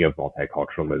meaning of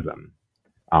multiculturalism,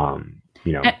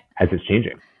 as it's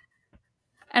changing.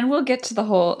 And we'll get to the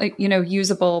whole,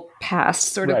 usable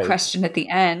past sort of question at the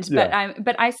end. Yeah.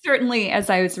 But I certainly, as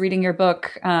I was reading your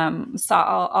book,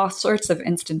 saw all sorts of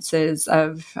instances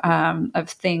of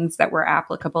things that were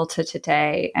applicable to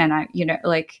today. And I,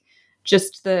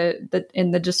 just the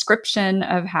in the description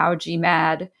of how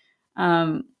GMAD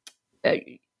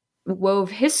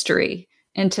wove history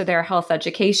into their health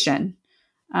education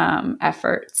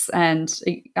efforts. And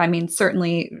I mean,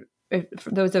 certainly, for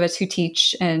those of us who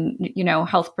teach in,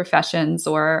 health professions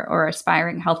or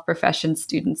aspiring health profession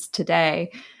students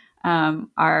today,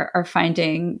 are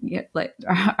finding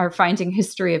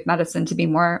history of medicine to be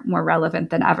more relevant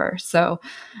than ever. So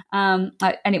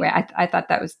anyway, I thought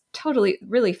that was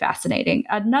really fascinating.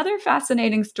 Another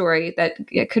fascinating story that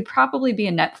it could probably be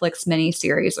a Netflix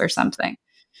miniseries or something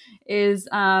is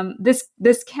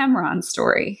this Cameron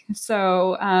story.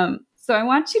 So I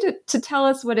want you to tell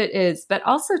us what it is, but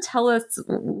also tell us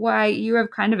why you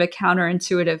have kind of a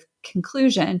counterintuitive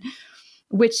conclusion,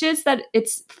 which is that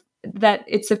its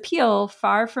appeal,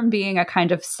 far from being a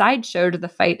kind of sideshow to the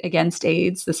fight against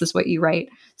AIDS, this is what you write,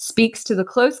 speaks to the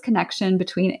close connection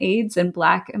between AIDS and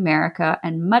Black America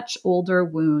and much older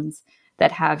wounds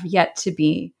that have yet to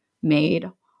be made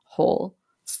whole.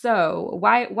 So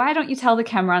why don't you tell the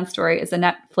Cameron story as a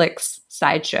Netflix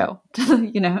sideshow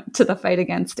to the fight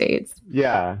against AIDS?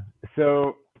 Yeah.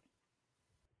 So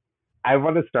I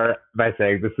want to start by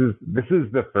saying this is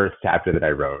the first chapter that I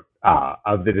wrote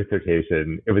of the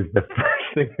dissertation. It was the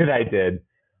first thing that I did,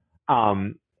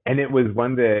 and it was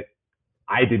one that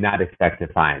I did not expect to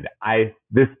find.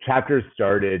 This chapter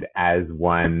started as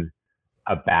one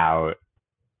about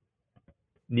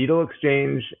needle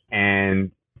exchange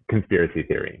and conspiracy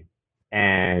theory,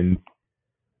 and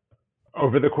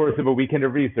over the course of a weekend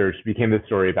of research became the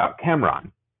story about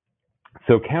Cameron.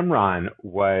 So Cameron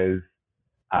was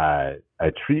a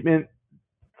treatment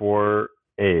for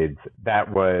AIDS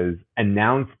that was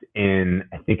announced in,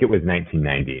 I think it was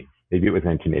 1990, maybe it was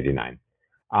 1989,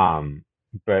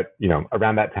 but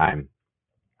around that time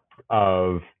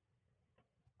it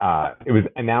was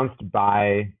announced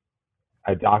by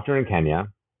a doctor in Kenya,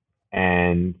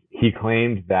 and he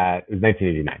claimed that it was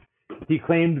 1989. He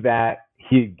claimed that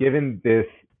he'd given this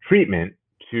treatment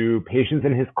to patients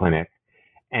in his clinic,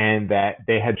 and that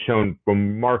they had shown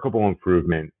remarkable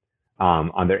improvement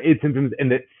on their AIDS symptoms, and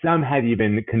that some had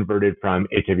even converted from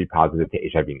HIV positive to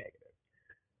HIV negative.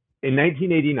 In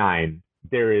 1989,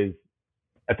 there is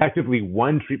effectively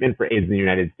one treatment for AIDS in the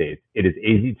United States. It is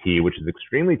AZT, which is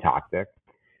extremely toxic.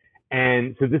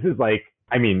 And so this is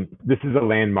this is a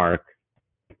landmark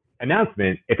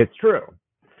announcement if it's true.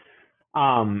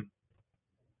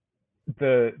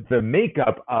 The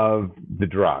makeup of the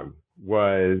drug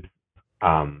was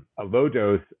a low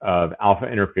dose of alpha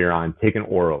interferon taken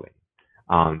orally.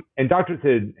 And doctors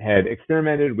had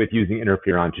experimented with using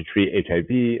interferon to treat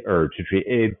HIV or to treat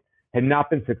AIDS, had not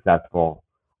been successful.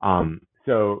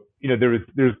 So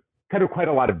there's kind of quite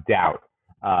a lot of doubt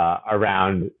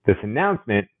around this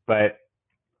announcement, but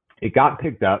it got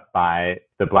picked up by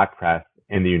the Black press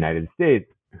in the United States,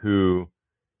 who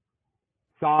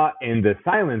saw in the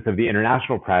silence of the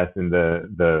international press and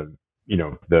the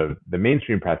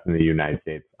mainstream press in the United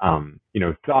States,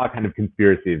 saw a kind of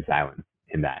conspiracy of silence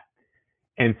in that.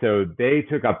 And so they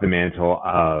took up the mantle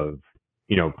of,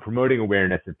 promoting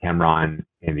awareness of Cameron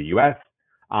in the U.S.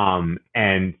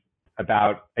 And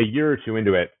about a year or two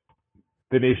into it,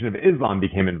 the Nation of Islam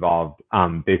became involved.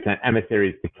 They sent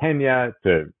emissaries to Kenya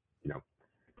to,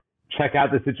 check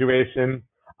out the situation.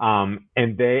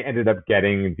 And they ended up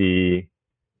getting the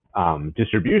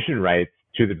distribution rights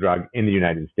to the drug in the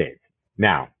United States.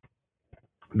 Now,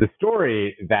 the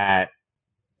story that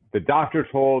the doctor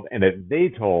told and that they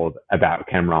told about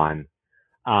Cameron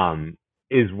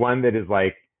is one that is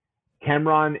like,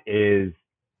 Cameron is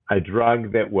a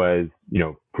drug that was,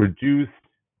 produced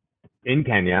in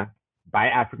Kenya by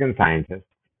African scientists,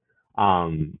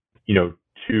 in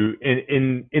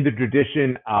the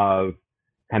tradition of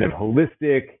kind of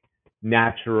holistic,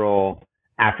 natural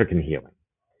African healing.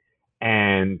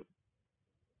 And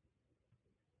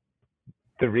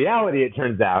the reality, it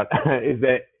turns out, is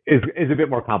a bit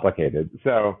more complicated.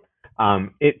 So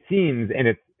it seems, and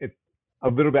it's a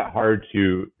little bit hard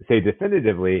to say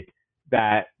definitively,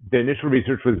 that the initial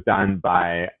research was done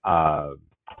by a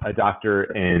doctor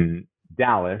in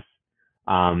Dallas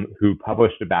who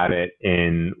published about it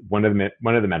in one of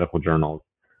the medical journals,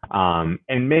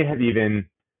 and may have even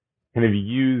kind of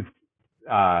used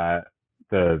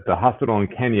the hospital in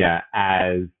Kenya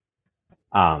as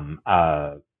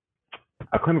a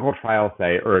clinical trial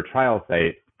site or a trial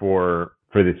site for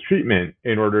this treatment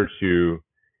in order to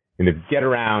kind of get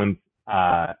around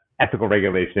ethical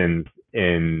regulations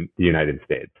in the United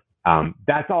States.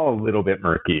 That's all a little bit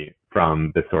murky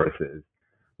from the sources.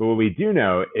 But what we do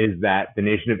know is that the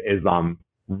Nation of Islam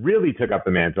really took up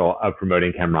the mantle of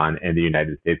promoting Cameron in the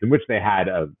United States, in which they had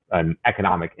an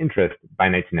economic interest by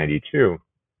 1992,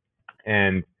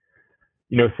 and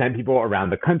sent people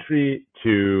around the country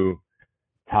to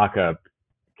talk up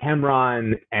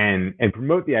Cameron and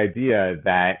promote the idea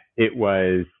that it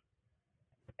was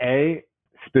a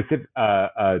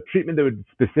treatment that would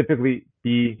specifically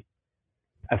be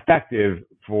effective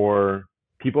for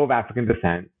people of African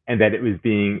descent, and that it was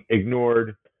being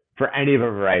ignored for any of a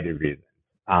variety of reasons.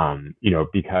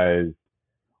 Because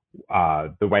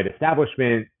the white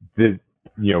establishment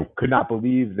could not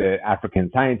believe that African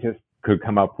scientists could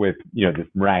come up with, this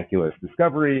miraculous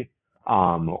discovery,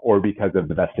 or because of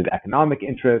the vested economic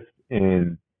interest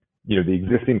in, the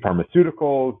existing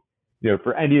pharmaceuticals,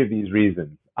 for any of these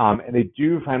reasons. And they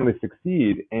do finally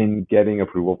succeed in getting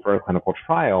approval for a clinical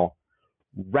trial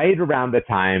right around the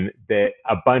time that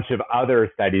a bunch of other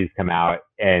studies come out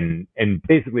and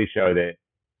basically show that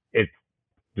it's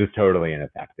just totally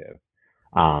ineffective.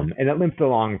 And it limps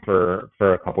along for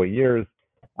a couple of years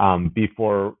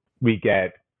before we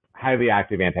get highly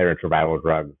active antiretroviral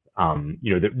drugs,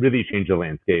 that really change the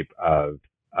landscape of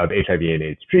HIV and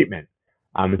AIDS treatment.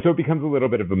 And so it becomes a little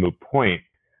bit of a moot point.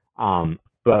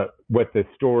 But what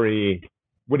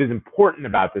is important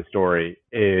about the story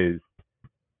is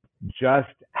just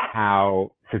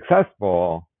how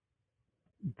successful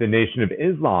the Nation of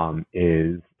Islam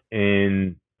is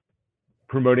in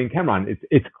promoting Qumran.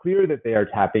 It's clear that they are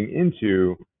tapping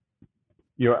into,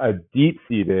 a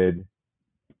deep-seated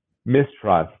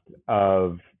mistrust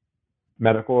of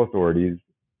medical authorities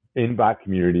in Black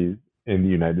communities in the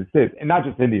United States, and not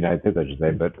just in the United States, I should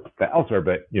say, but elsewhere.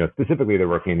 But specifically, they're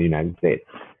working in the United States,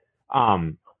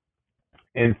 and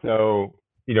so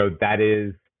that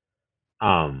is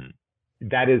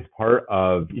part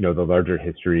of the larger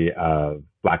history of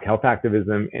Black health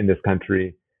activism in this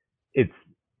country. It's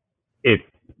if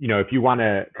you want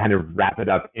to kind of wrap it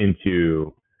up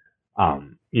into a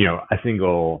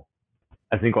single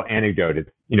anecdote, it's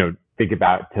think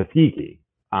about Tuskegee.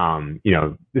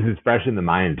 This is fresh in the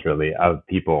minds really of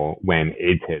people when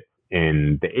AIDS hit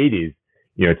in the 80s.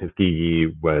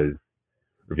 Tuskegee was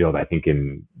revealed, I think,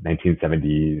 in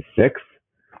 1976.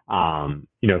 So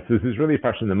this is really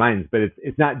fresh in the minds, but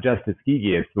it's not just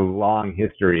Tuskegee. It's the long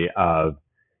history of,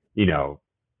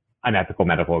 unethical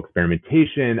medical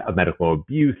experimentation, of medical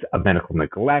abuse, of medical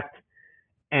neglect.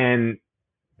 And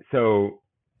so,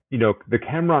 the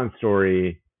Qumran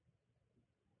story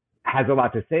has a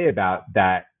lot to say about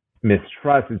that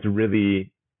mistrust. It's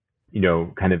really,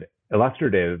 kind of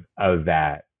illustrative of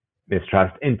that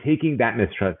mistrust, and taking that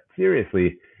mistrust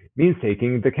seriously means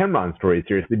taking the Qumran story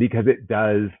seriously, because it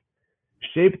does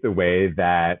shape the way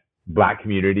that Black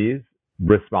communities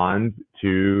respond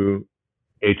to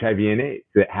HIV and AIDS.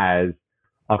 It has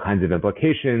all kinds of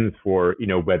implications for,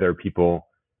 whether people,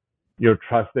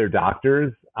 trust their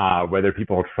doctors, whether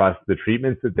people trust the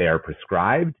treatments that they are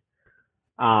prescribed.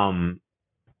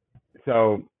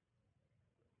 So,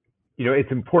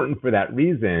 it's important for that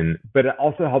reason, but it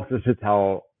also helps us to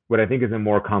tell what I think is a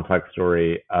more complex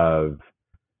story of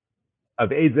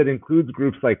AIDS that includes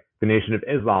groups like the Nation of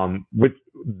Islam,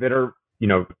 that are,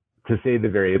 to say the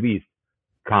very least,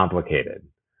 complicated.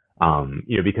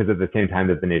 Because at the same time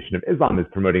that the Nation of Islam is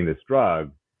promoting this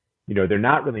drug, they're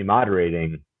not really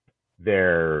moderating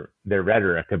their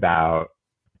rhetoric about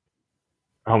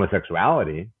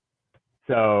homosexuality.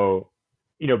 So,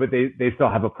 but they still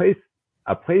have a place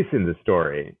in the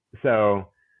story. So,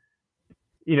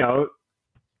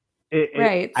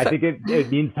 right. I think it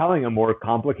means telling a more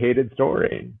complicated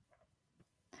story.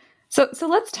 So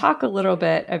let's talk a little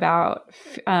bit about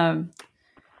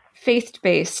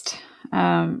faith-based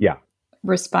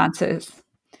responses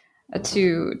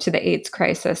to the AIDS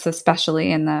crisis,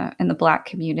 especially in the Black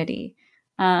community.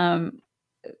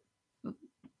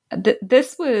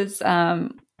 This was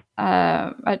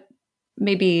a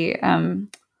maybe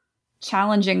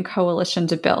challenging coalition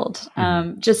to build.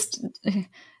 Just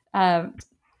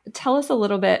tell us a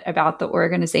little bit about the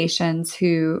organizations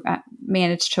who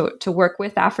managed to work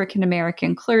with African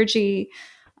American clergy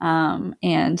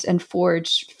and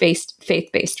forge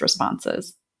faith-based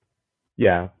responses.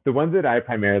 Yeah, the one that I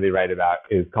primarily write about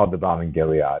is called the Balm in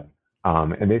Gilead,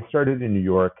 and they started in New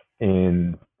York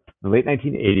in the late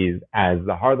 1980s as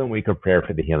the Harlem Week of Prayer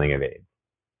for the Healing of AIDS.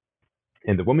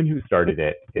 And the woman who started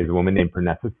it is a woman named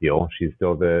Pernessa Seal. She's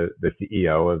still the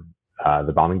CEO of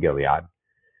the Balm in Gilead,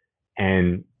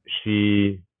 and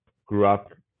she grew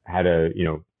up, had a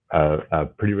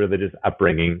pretty religious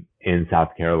upbringing in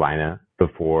South Carolina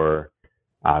before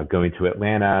going to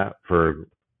Atlanta for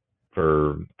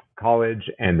college,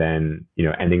 and then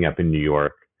ending up in New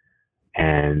York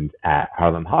and at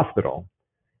Harlem Hospital.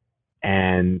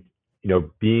 And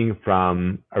being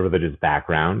from a religious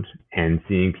background and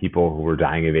seeing people who were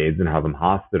dying of AIDS in Harlem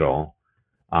Hospital,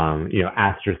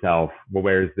 asked herself, well,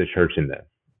 where's the church in this?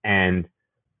 And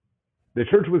the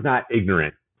church was not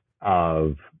ignorant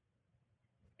of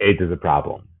AIDS as a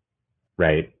problem,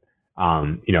 right?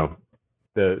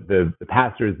 The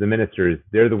pastors, the ministers,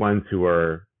 they're the ones who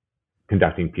are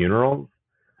conducting funerals.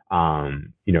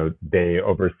 They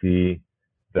oversee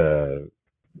the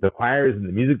choirs and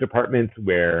the music departments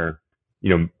where,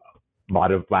 a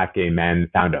lot of Black gay men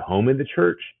found a home in the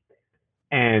church.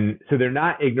 And so they're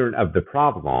not ignorant of the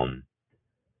problem.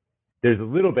 There's a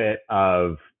little bit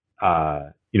of,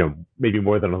 maybe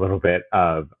more than a little bit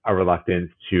of a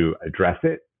reluctance to address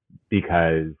it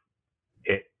because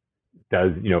it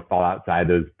does, fall outside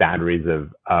those boundaries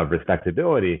of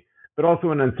respectability, but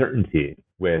also an uncertainty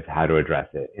with how to address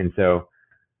it. And so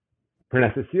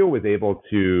Pernessa Seal was able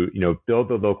to,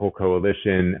 build a local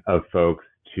coalition of folks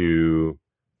to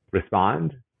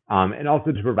respond, and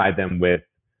also to provide them with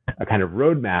a kind of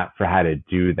roadmap for how to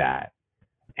do that.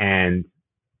 And,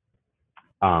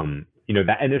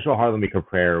 that initial Harlem Week of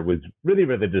Prayer was really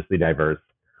religiously diverse,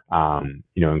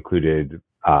 included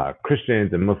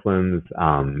Christians and Muslims,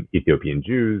 Ethiopian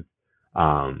Jews,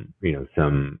 I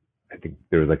think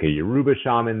there was like a Yoruba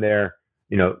shaman there,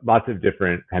 lots of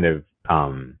different kind of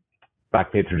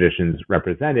Black faith traditions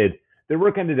represented. Their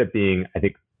work ended up being, I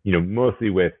think, mostly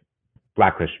with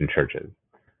Black Christian churches.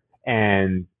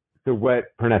 And so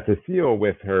what Pernessa Seal,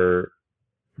 with her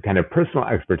kind of personal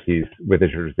expertise with the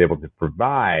church, was able to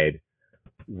provide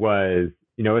was,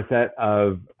 a set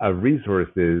of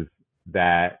resources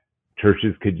that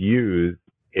churches could use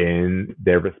in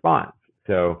their response.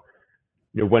 So,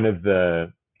 one of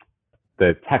the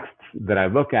texts that I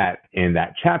look at in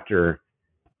that chapter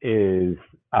is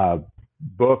a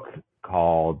book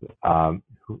called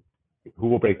Who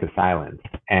Will Break the Silence?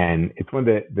 And it's one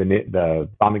that the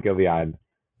Balm in Gilead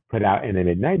put out in the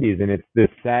mid-90s. And it's this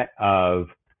set of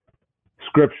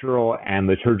scriptural and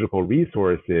liturgical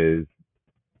resources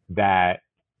that,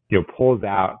 pulls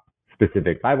out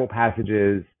specific Bible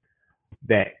passages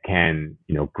that can,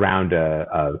 ground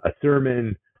a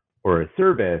sermon or a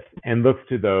service, and looks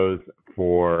to those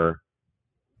for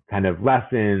kind of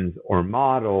lessons or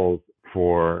models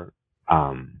for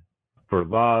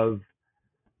love,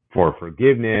 for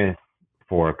forgiveness,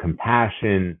 for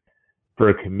compassion, for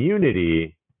a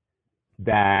community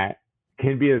that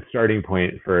can be a starting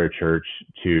point for a church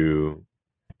to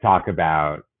talk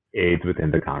about AIDS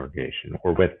within the congregation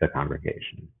or with the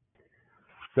congregation.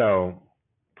 So,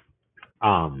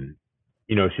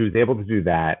 she was able to do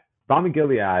that. Balm in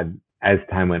Gilead, as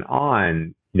time went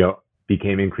on,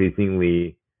 became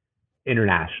increasingly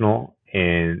international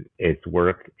in its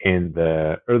work. In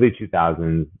the early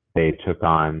 2000s, they took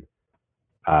on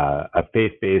a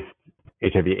faith-based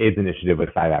HIV/AIDS initiative with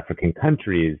 5 African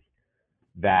countries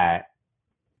that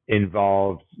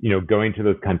involved, going to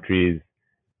those countries,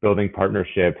 building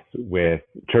partnerships with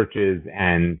churches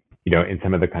and, in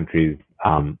some of the countries,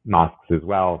 mosques as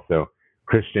well. So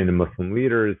Christian and Muslim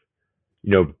leaders,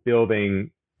 building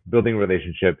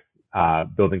relationships,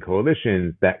 building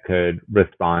coalitions that could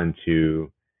respond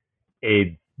to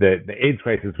AIDS, the AIDS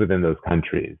crisis within those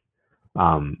countries.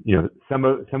 Some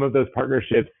of those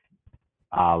partnerships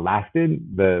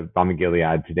lasted. The Balm in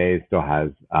Gilead today still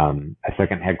has a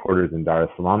second headquarters in Dar es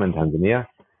Salaam in Tanzania,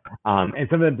 and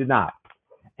some of them did not.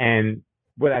 And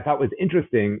what I thought was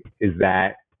interesting is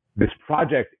that this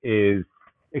project is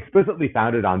explicitly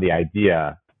founded on the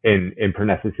idea, in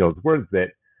Pernessa Seal's words, that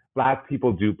Black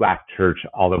people do Black church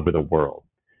all over the world.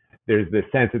 There's this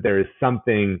sense that there is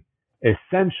something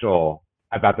essential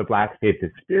about the Black faith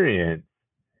experience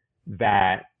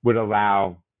that would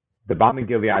allow the Balm in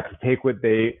Gilead to take what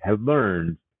they had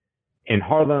learned in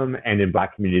Harlem and in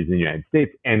Black communities in the United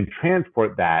States and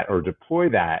transport that or deploy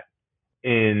that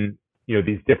in,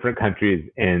 these different countries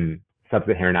in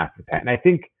sub-Saharan Africa. And I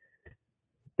think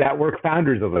that work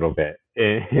founders a little bit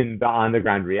in the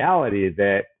on-the-ground reality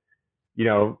that,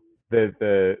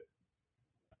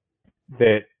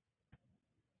 that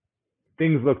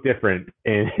things look different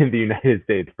in the United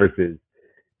States versus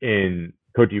in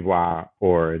Cote d'Ivoire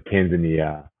or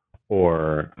Tanzania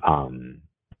or,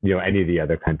 any of the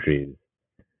other countries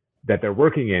that they're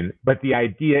working in. But the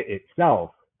idea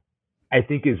itself, I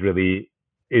think, is really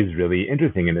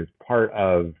interesting and is part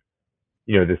of,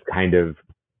 this kind of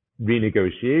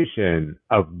renegotiation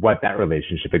of what that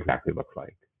relationship exactly looks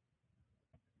like.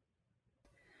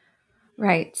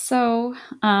 Right. So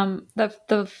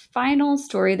the final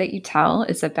story that you tell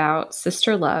is about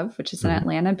Sister Love, which is an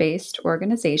Atlanta-based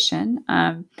organization.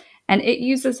 And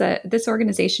this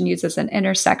organization uses an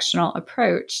intersectional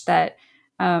approach that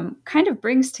kind of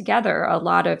brings together a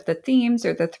lot of the themes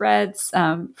or the threads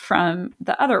from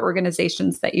the other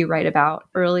organizations that you write about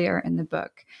earlier in the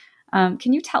book.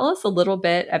 Can you tell us a little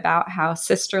bit about how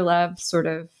Sister Love sort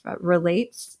of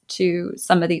relates to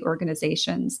some of the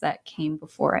organizations that came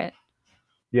before it?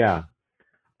 Yeah,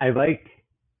 I like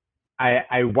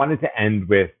I wanted to end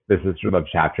with the Sister Love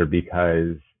chapter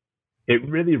because it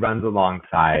really runs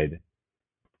alongside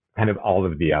kind of all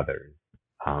of the others.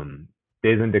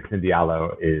 Desmond Dixon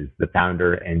Diallo is the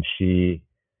founder, and she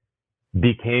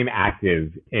became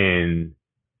active in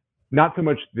not so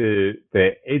much the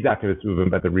AIDS activist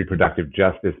movement, but the reproductive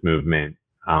justice movement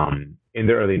in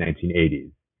the early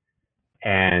 1980s.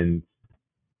 And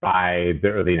by the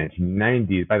early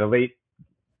 1990s, by the late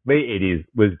 80s,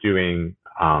 was doing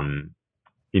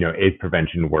AIDS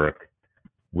prevention work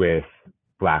with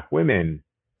Black women,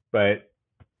 but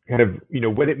kind of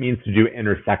what it means to do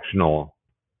intersectional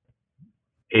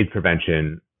AIDS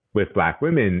prevention with Black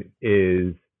women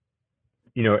is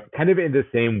kind of in the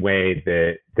same way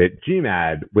that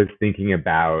GMAD was thinking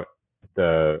about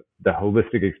the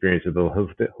holistic experience or the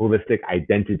holistic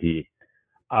identity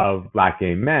of Black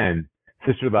gay men.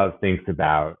 Sister Love thinks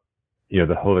about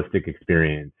the holistic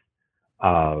experience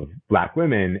of Black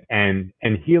women and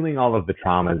healing all of the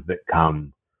traumas that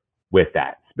come with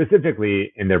that.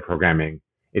 Specifically in their programming,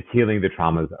 it's healing the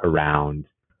traumas around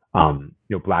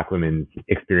Black women's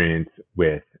experience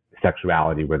with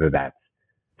sexuality, whether that's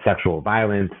sexual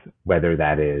violence, whether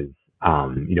that is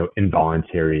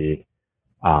involuntary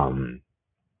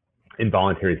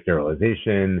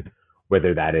sterilization,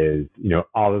 whether that is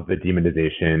all of the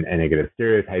demonization and negative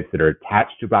stereotypes that are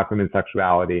attached to Black women's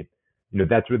sexuality.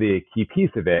 That's really a key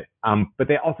piece of it. But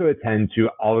they also attend to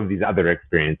all of these other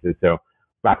experiences. So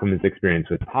Black women's experience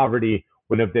with poverty.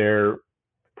 One of their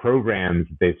programs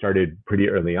they started pretty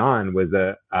early on was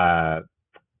a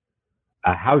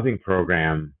housing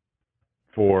program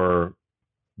for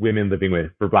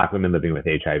Black women living with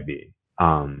HIV.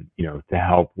 To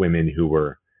help women who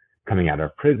were coming out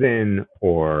of prison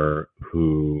or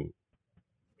who,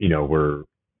 were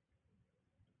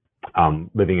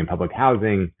living in public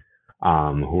housing,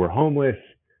 who were homeless,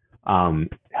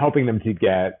 helping them to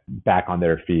get back on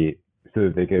their feet so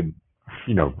that they could,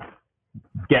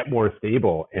 get more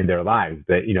stable in their lives.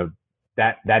 But,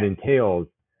 that entails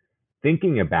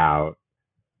thinking about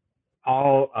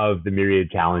all of the myriad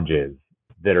challenges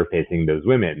that are facing those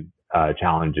women,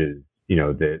 challenges,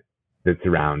 that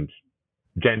surround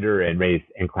gender and race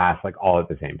and class, like all at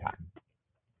the same time.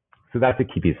 So that's a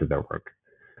key piece of their work.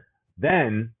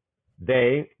 Then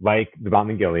they, like the Balm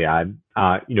in Gilead,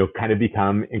 kind of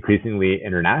become increasingly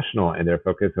international in their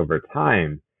focus over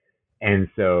time. And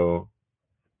so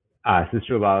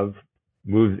Sister Love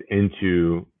moves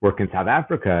into work in South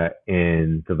Africa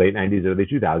in the late 90s, early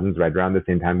 2000s, right around the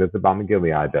same time that the Balm in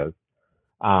Gilead does.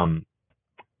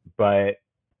 But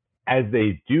as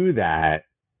they do that,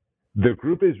 the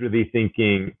group is really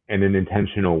thinking in an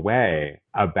intentional way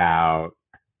about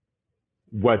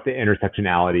what the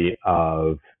intersectionality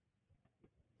of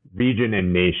region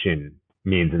and nation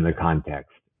means in the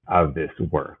context of this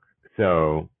work.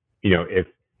 So, if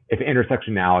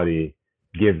intersectionality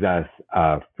gives us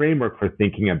a framework for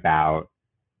thinking about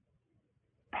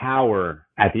power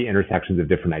at the intersections of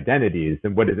different identities,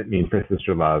 then what does it mean for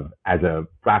Sister Love as a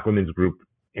Black women's group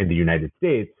in the United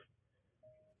States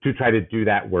to try to do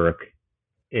that work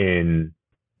in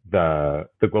the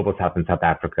global South and South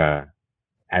Africa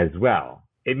as well?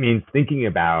 It means thinking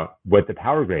about what the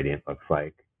power gradient looks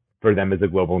like for them as a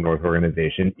global North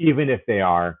organization, even if they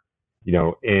are,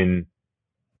 in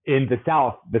the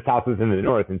South is in the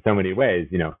North in so many ways,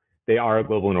 they are a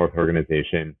global North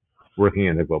organization working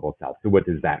in the global South. So what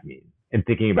does that mean? And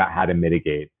thinking about how to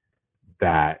mitigate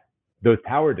those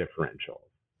power differentials.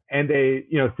 And they,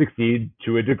 succeed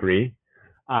to a degree.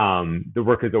 The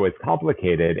work is always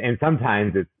complicated, and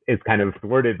sometimes it's kind of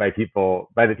thwarted by the people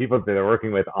that they're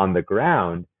working with on the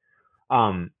ground.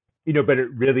 But it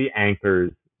really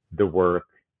anchors the work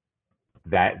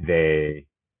that they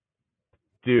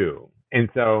do. And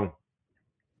so,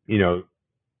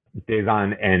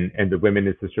 Dazon and the women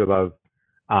in Sister Love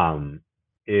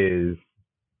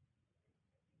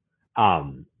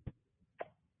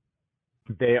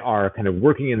they are kind of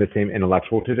working in the same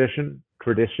intellectual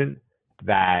tradition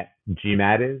that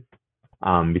GMAD is,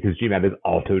 because GMAD is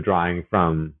also drawing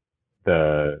from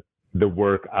the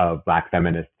work of Black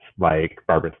feminists like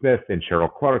Barbara Smith and Cheryl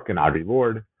Clark and Audre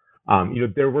Lorde.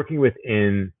 They're working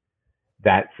within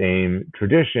that same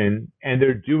tradition, and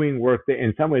they're doing work that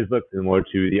in some ways looks similar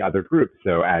to the other groups.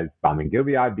 So as Balm in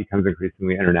Gilead becomes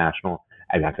increasingly international,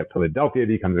 as ACT UP Philadelphia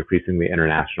becomes increasingly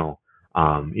international,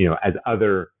 as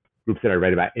other groups that I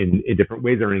read about in different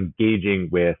ways are engaging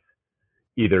with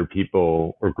either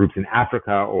people or groups in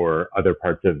Africa or other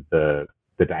parts of the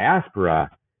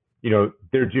diaspora,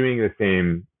 they're doing the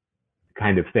same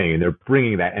kind of thing, and they're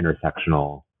bringing that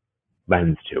intersectional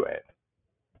lens to it.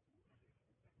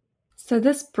 So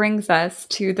this brings us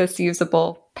to this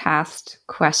usable past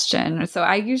question. So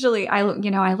I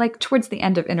like towards the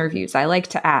end of interviews, I like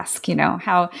to ask,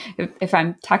 how, if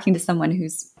I'm talking to someone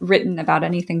who's written about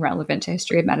anything relevant to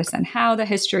history of medicine, how the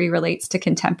history relates to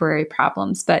contemporary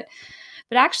problems. But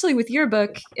actually with your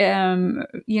book, To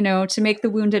Make the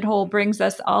Wounded Whole brings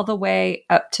us all the way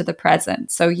up to the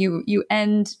present. So you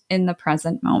end in the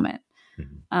present moment.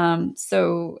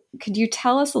 So could you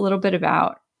tell us a little bit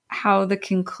about how the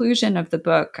conclusion of the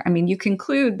book, you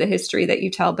conclude the history that you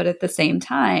tell, but at the same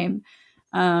time,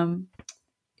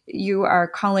 you are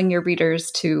calling your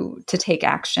readers to take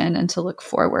action and to look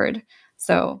forward.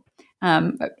 So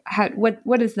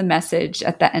what is the message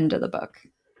at the end of the book?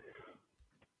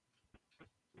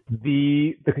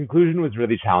 The conclusion was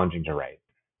really challenging to write,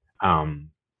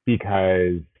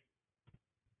 because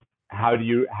how do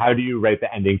you write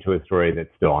the ending to a story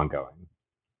that's still ongoing?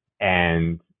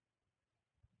 And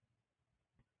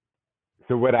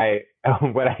so what I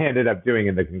ended up doing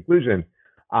in the conclusion,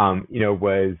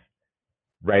 was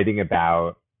writing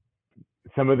about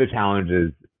some of the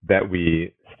challenges that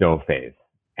we still face.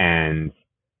 And,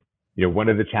 one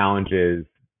of the challenges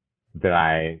that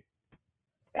I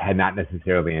had not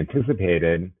necessarily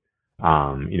anticipated,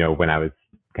 when I was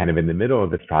kind of in the middle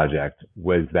of this project,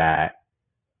 was that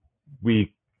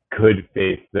we could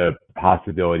face the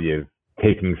possibility of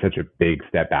taking such a big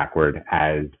step backward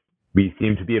as we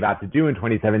seemed to be about to do in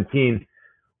 2017,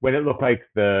 when it looked like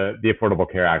the Affordable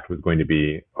Care Act was going to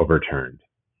be overturned.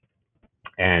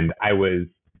 And I was,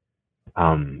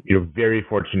 very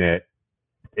fortunate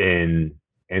in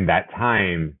that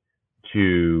time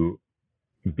to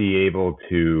be able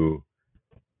to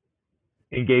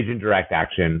engage in direct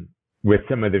action with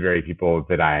some of the very people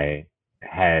that I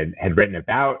had written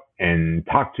about and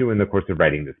talked to in the course of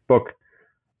writing this book.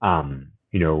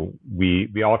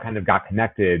 We all kind of got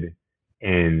connected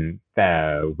in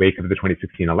the wake of the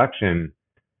 2016 election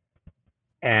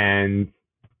and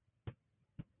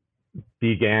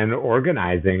began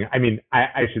organizing.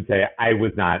 I should say I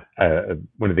was not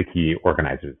one of the key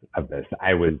organizers of this.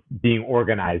 I was being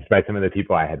organized by some of the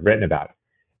people I had written about.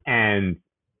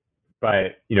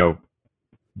 But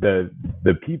the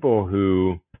people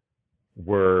who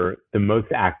were the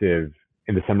most active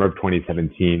in the summer of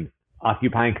 2017,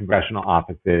 occupying congressional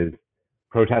offices,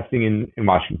 protesting in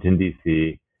Washington,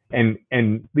 D.C., and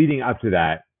leading up to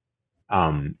that,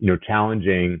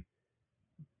 challenging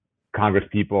Congress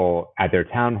people at their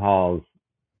town halls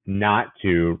not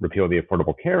to repeal the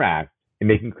Affordable Care Act and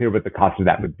making clear what the cost of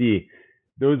that would be.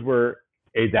 Those were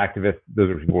AIDS activists. Those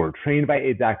were people who were trained by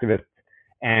AIDS activists.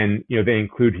 And, they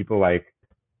include people like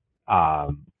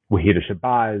Wahida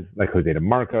Shabazz, like Jose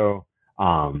DeMarco,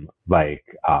 like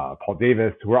Paul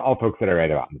Davis, who are all folks that I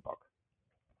write about in the book.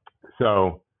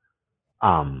 So,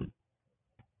 and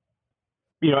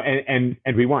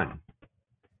we won.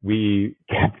 We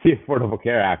kept the Affordable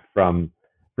Care Act from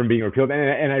being repealed.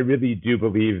 And I really do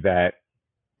believe that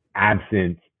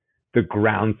absent the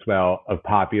groundswell of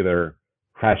popular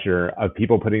pressure, of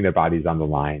people putting their bodies on the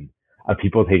line, of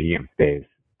people taking up space,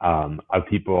 of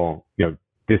people,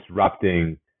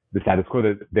 disrupting the status quo,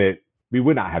 that we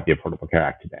would not have the Affordable Care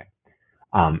Act today.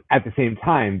 At the same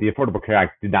time, the Affordable Care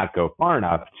Act did not go far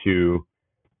enough to,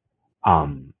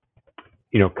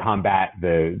 combat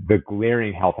the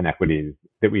glaring health inequities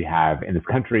that we have in this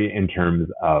country in terms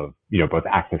of, both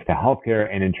access to healthcare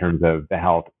and in terms of the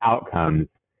health outcomes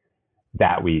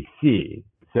that we see.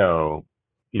 So,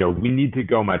 we need to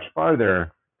go much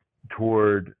farther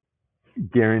toward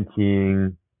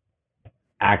guaranteeing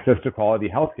access to quality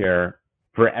healthcare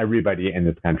for everybody in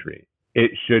this country.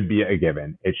 It should be a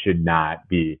given. It should not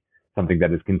be something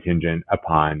that is contingent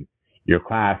upon your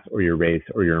class or your race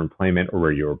or your employment or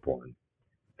where you were born.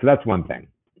 So that's one thing.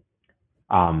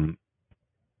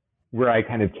 Where I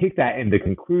kind of take that in the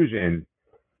conclusion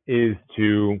is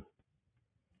to,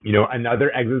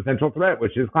 another existential threat,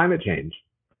 which is climate change.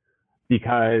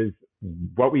 Because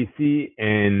what we see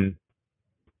in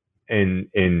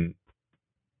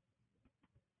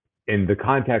the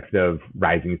context of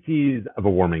rising seas, of a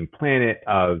warming planet,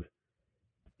 of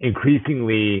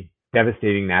increasingly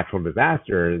devastating natural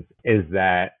disasters, is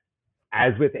that,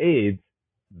 as with AIDS,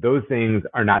 those things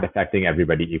are not affecting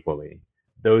everybody equally.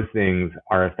 Those things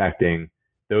are affecting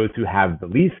those who have the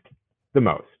least, the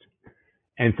most.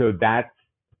 And so that's,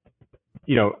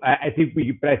 I think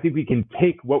we can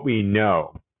take what we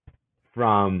know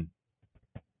from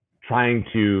trying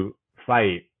to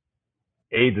fight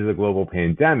AIDS as a global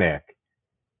pandemic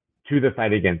to the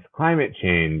fight against climate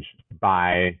change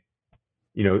by,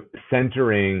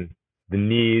 centering the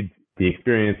needs, the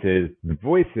experiences, the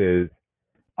voices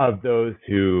of those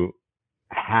who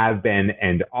have been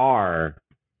and are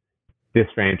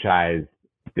disfranchised,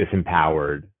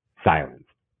 disempowered, silenced.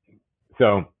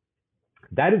 So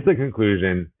that is the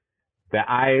conclusion that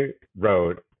I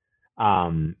wrote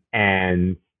and,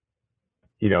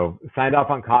 signed off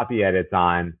on copy edits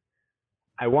on,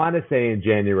 I want to say in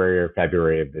January or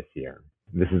February of this year.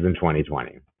 This is in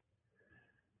 2020.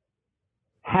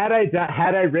 Had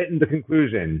I written the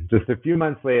conclusion just a few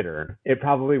months later, it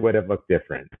probably would have looked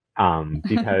different.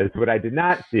 Because what I did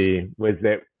not see was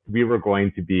that we were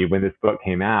going to be, when this book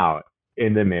came out,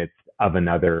 in the midst of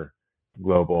another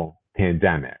global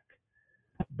pandemic.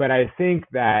 But I think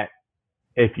that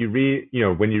if you read,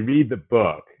 when you read the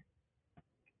book,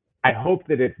 I hope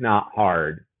that it's not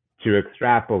hard to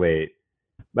extrapolate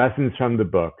lessons from the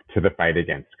book to the fight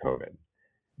against COVID.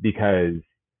 Because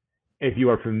if you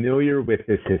are familiar with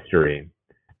this history,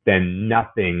 then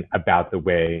nothing about the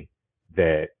way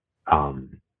that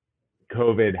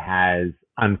COVID has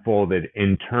unfolded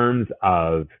in terms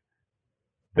of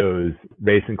those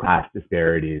race and class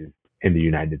disparities in the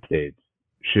United States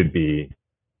should be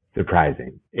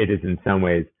surprising. It is in some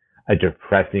ways a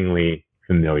depressingly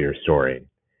familiar story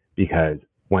because,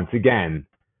 once again,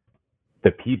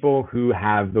 the people who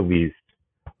have the least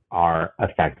are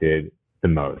affected the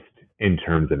most in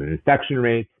terms of infection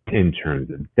rates, in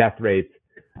terms of death rates.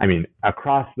 I mean,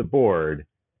 across the board,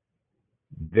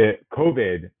 the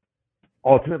COVID,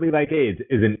 ultimately like AIDS,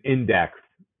 is an index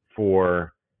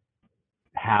for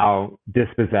how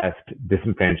dispossessed,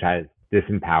 disenfranchised,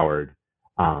 disempowered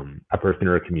a person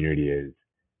or a community is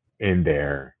in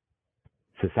their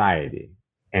society.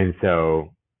 And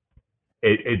so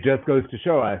it just goes to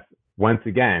show us, once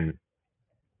again,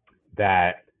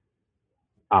 that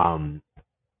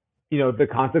the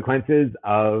consequences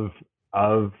of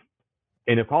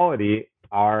inequality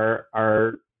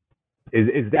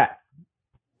is death.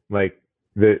 Like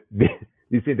these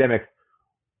pandemics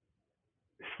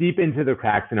seep into the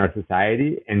cracks in our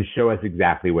society and show us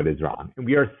exactly what is wrong. And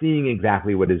we are seeing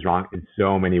exactly what is wrong in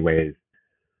so many ways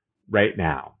right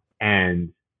now.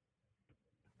 And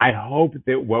I hope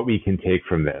that what we can take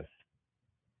from this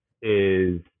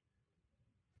is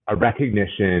a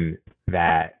recognition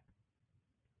that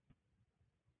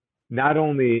not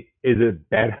only is a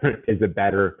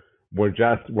better, more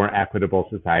just, more equitable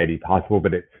society possible,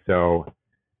 but it's so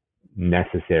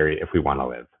necessary if we want to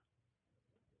live.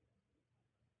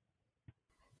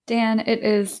 Dan, it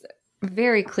is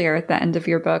very clear at the end of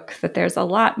your book that there's a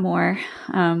lot more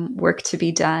work to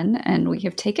be done, and we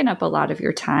have taken up a lot of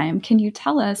your time. Can you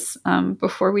tell us,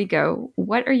 before we go,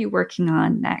 what are you working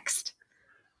on next?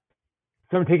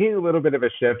 So I'm taking a little bit of a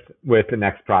shift with the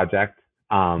next project,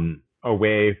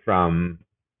 away from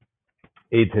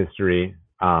AIDS history,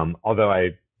 although I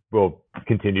will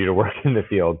continue to work in the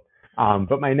field.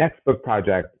 But my next book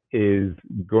project is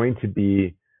going to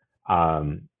be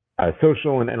a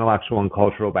social and intellectual and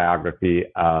cultural biography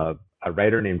of a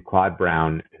writer named Claude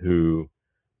Brown, who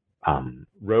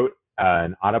wrote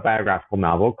an autobiographical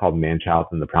novel called Man-Child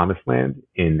from the Promised Land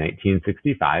in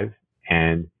 1965.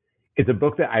 And it's a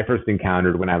book that I first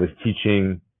encountered when I was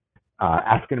teaching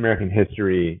African-American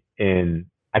history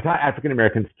I taught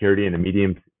African-American history in a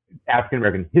medium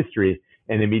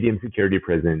security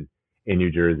prison in New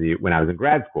Jersey when I was in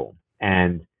grad school.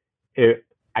 And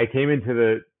I came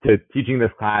into teaching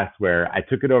this class where I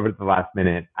took it over at the last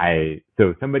minute.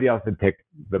 So somebody else had picked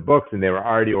the books and they were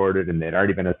already ordered and they'd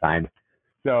already been assigned.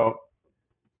 So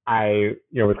I,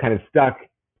 was kind of stuck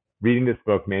reading this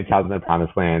book, Man-Child in the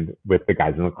Promised Land, with the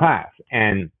guys in the class.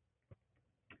 And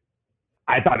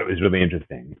I thought it was really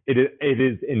interesting. It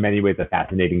is in many ways a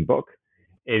fascinating book.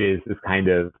 It is this kind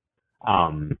of,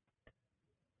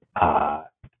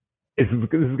 this is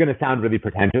going to sound really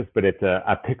pretentious, but it's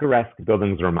a picaresque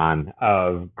Bildungsroman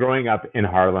of growing up in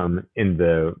Harlem in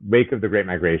the wake of the Great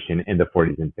Migration in the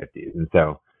 40s and 50s. And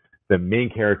so the main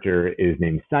character is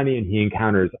named Sonny, and he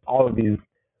encounters all of these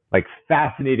like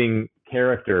fascinating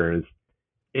characters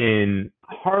in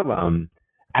Harlem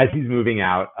as he's moving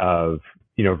out of,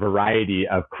 variety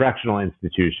of correctional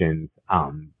institutions,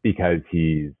 because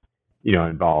he's,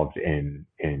 involved in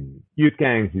youth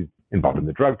gangs, he's involved in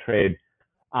the drug trade.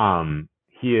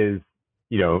 He is,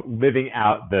 living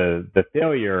out the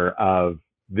failure of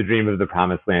the dream of the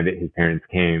Promised Land that his parents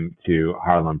came to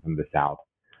Harlem from the South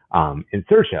in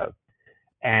search of.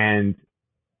 And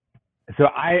so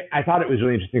I thought it was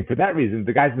really interesting for that reason.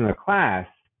 The guys in the class,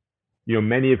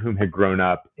 many of whom had grown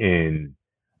up in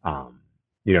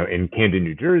Camden,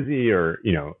 New Jersey, or,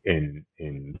 in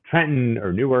Trenton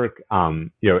or Newark,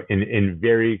 in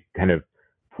very kind of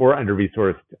poor,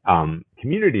 under-resourced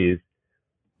communities,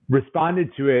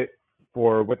 responded to it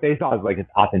for what they saw as like its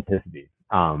authenticity.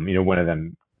 One of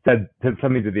them said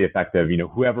something to the effect of,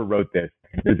 whoever wrote this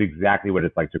knows exactly what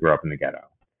it's like to grow up in the ghetto.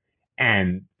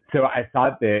 And so I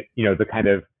thought that,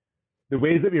 the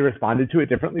ways that we responded to it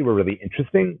differently were really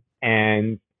interesting.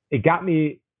 And it got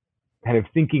me kind of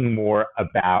thinking more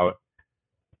about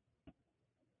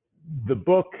the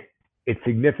book, its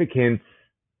significance,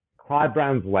 Claude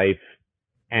Brown's life,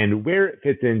 and where it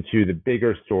fits into the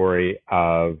bigger story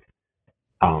of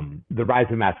the rise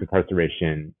of mass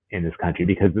incarceration in this country.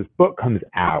 Because this book comes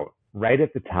out right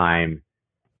at the time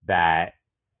that,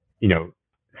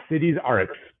 cities are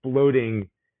exploding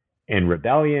in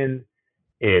rebellion.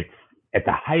 It's at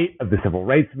the height of the civil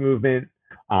rights movement,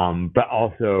 but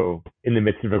also in the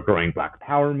midst of a growing Black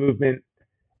Power movement.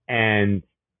 And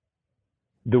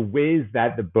the ways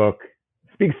that the book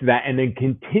speaks to that and then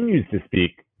continues to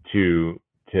speak to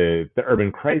the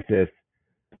urban crisis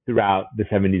throughout the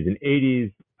 70s and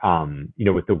 80s,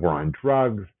 with the war on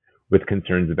drugs, with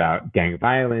concerns about gang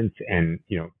violence and,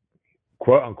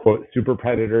 quote unquote, super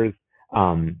predators,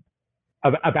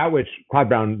 about which Claude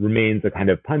Brown remains a kind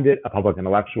of pundit, a public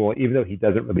intellectual, even though he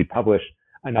doesn't really publish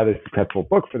another successful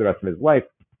book for the rest of his life.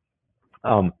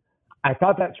 I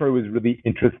thought that story was really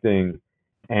interesting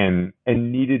and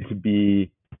needed to be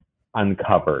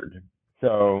uncovered.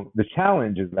 So the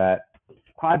challenge is that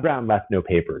Claude Brown left no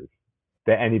papers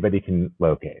that anybody can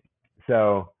locate.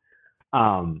 So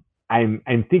I'm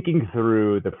thinking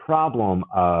through the problem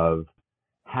of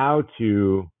how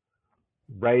to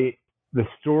write the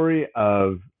story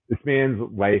of this man's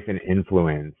life and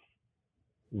influence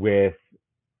with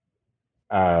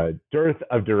a dearth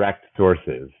of direct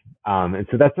sources. And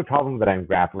so that's the problem that I'm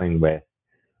grappling with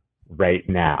right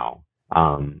now.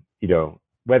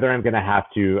 Whether I'm going to have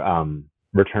to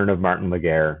return of Martin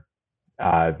Laguerre,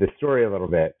 this story a little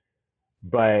bit,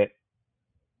 but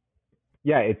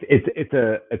yeah,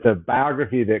 it's a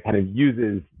biography that kind of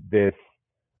uses this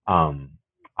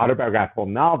autobiographical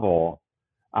novel,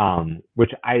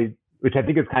 which I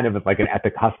think is kind of like an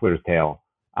epic hustler's tale,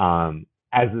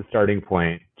 as the starting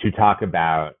point to talk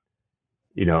about,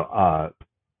 the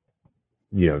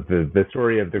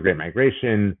story of the Great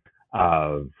Migration,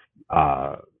 of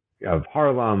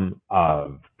Harlem,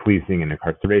 of policing and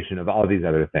incarceration, of all these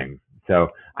other things. So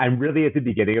I'm really at the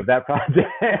beginning of that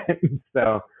project.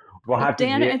 So we'll have to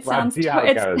see how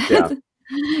it goes. Yeah.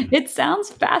 It sounds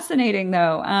fascinating,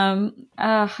 though.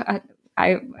 I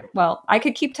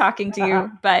could keep talking to you,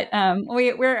 but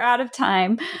we're out of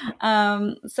time.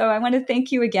 So I want to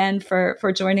thank you again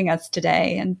for joining us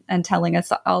today and telling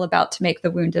us all about To Make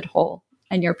the Wounded Whole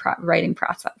and your writing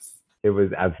process. It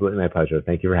was absolutely my pleasure.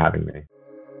 Thank you for having me.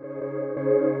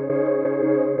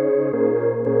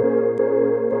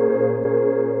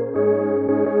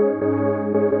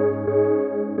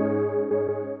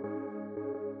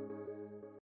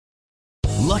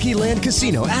 Lucky Land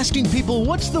Casino, asking people,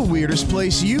 what's the weirdest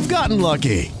place you've gotten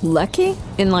lucky? Lucky?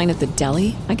 In line at the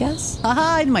deli, I guess?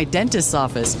 Aha, in my dentist's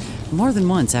office. More than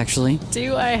once, actually.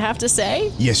 Do I have to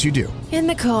say? Yes, you do. In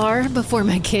the car before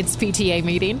my kids' PTA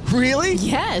meeting. Really?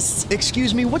 Yes.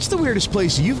 Excuse me, what's the weirdest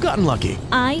place you've gotten lucky?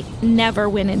 I never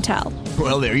win and tell.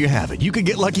 Well, there you have it. You can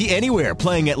get lucky anywhere,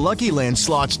 playing at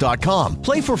LuckyLandSlots.com.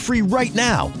 Play for free right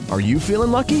now. Are you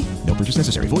feeling lucky? No purchase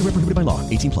necessary. Void where prohibited by law.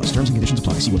 18+. Terms and conditions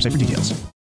apply. See website for details.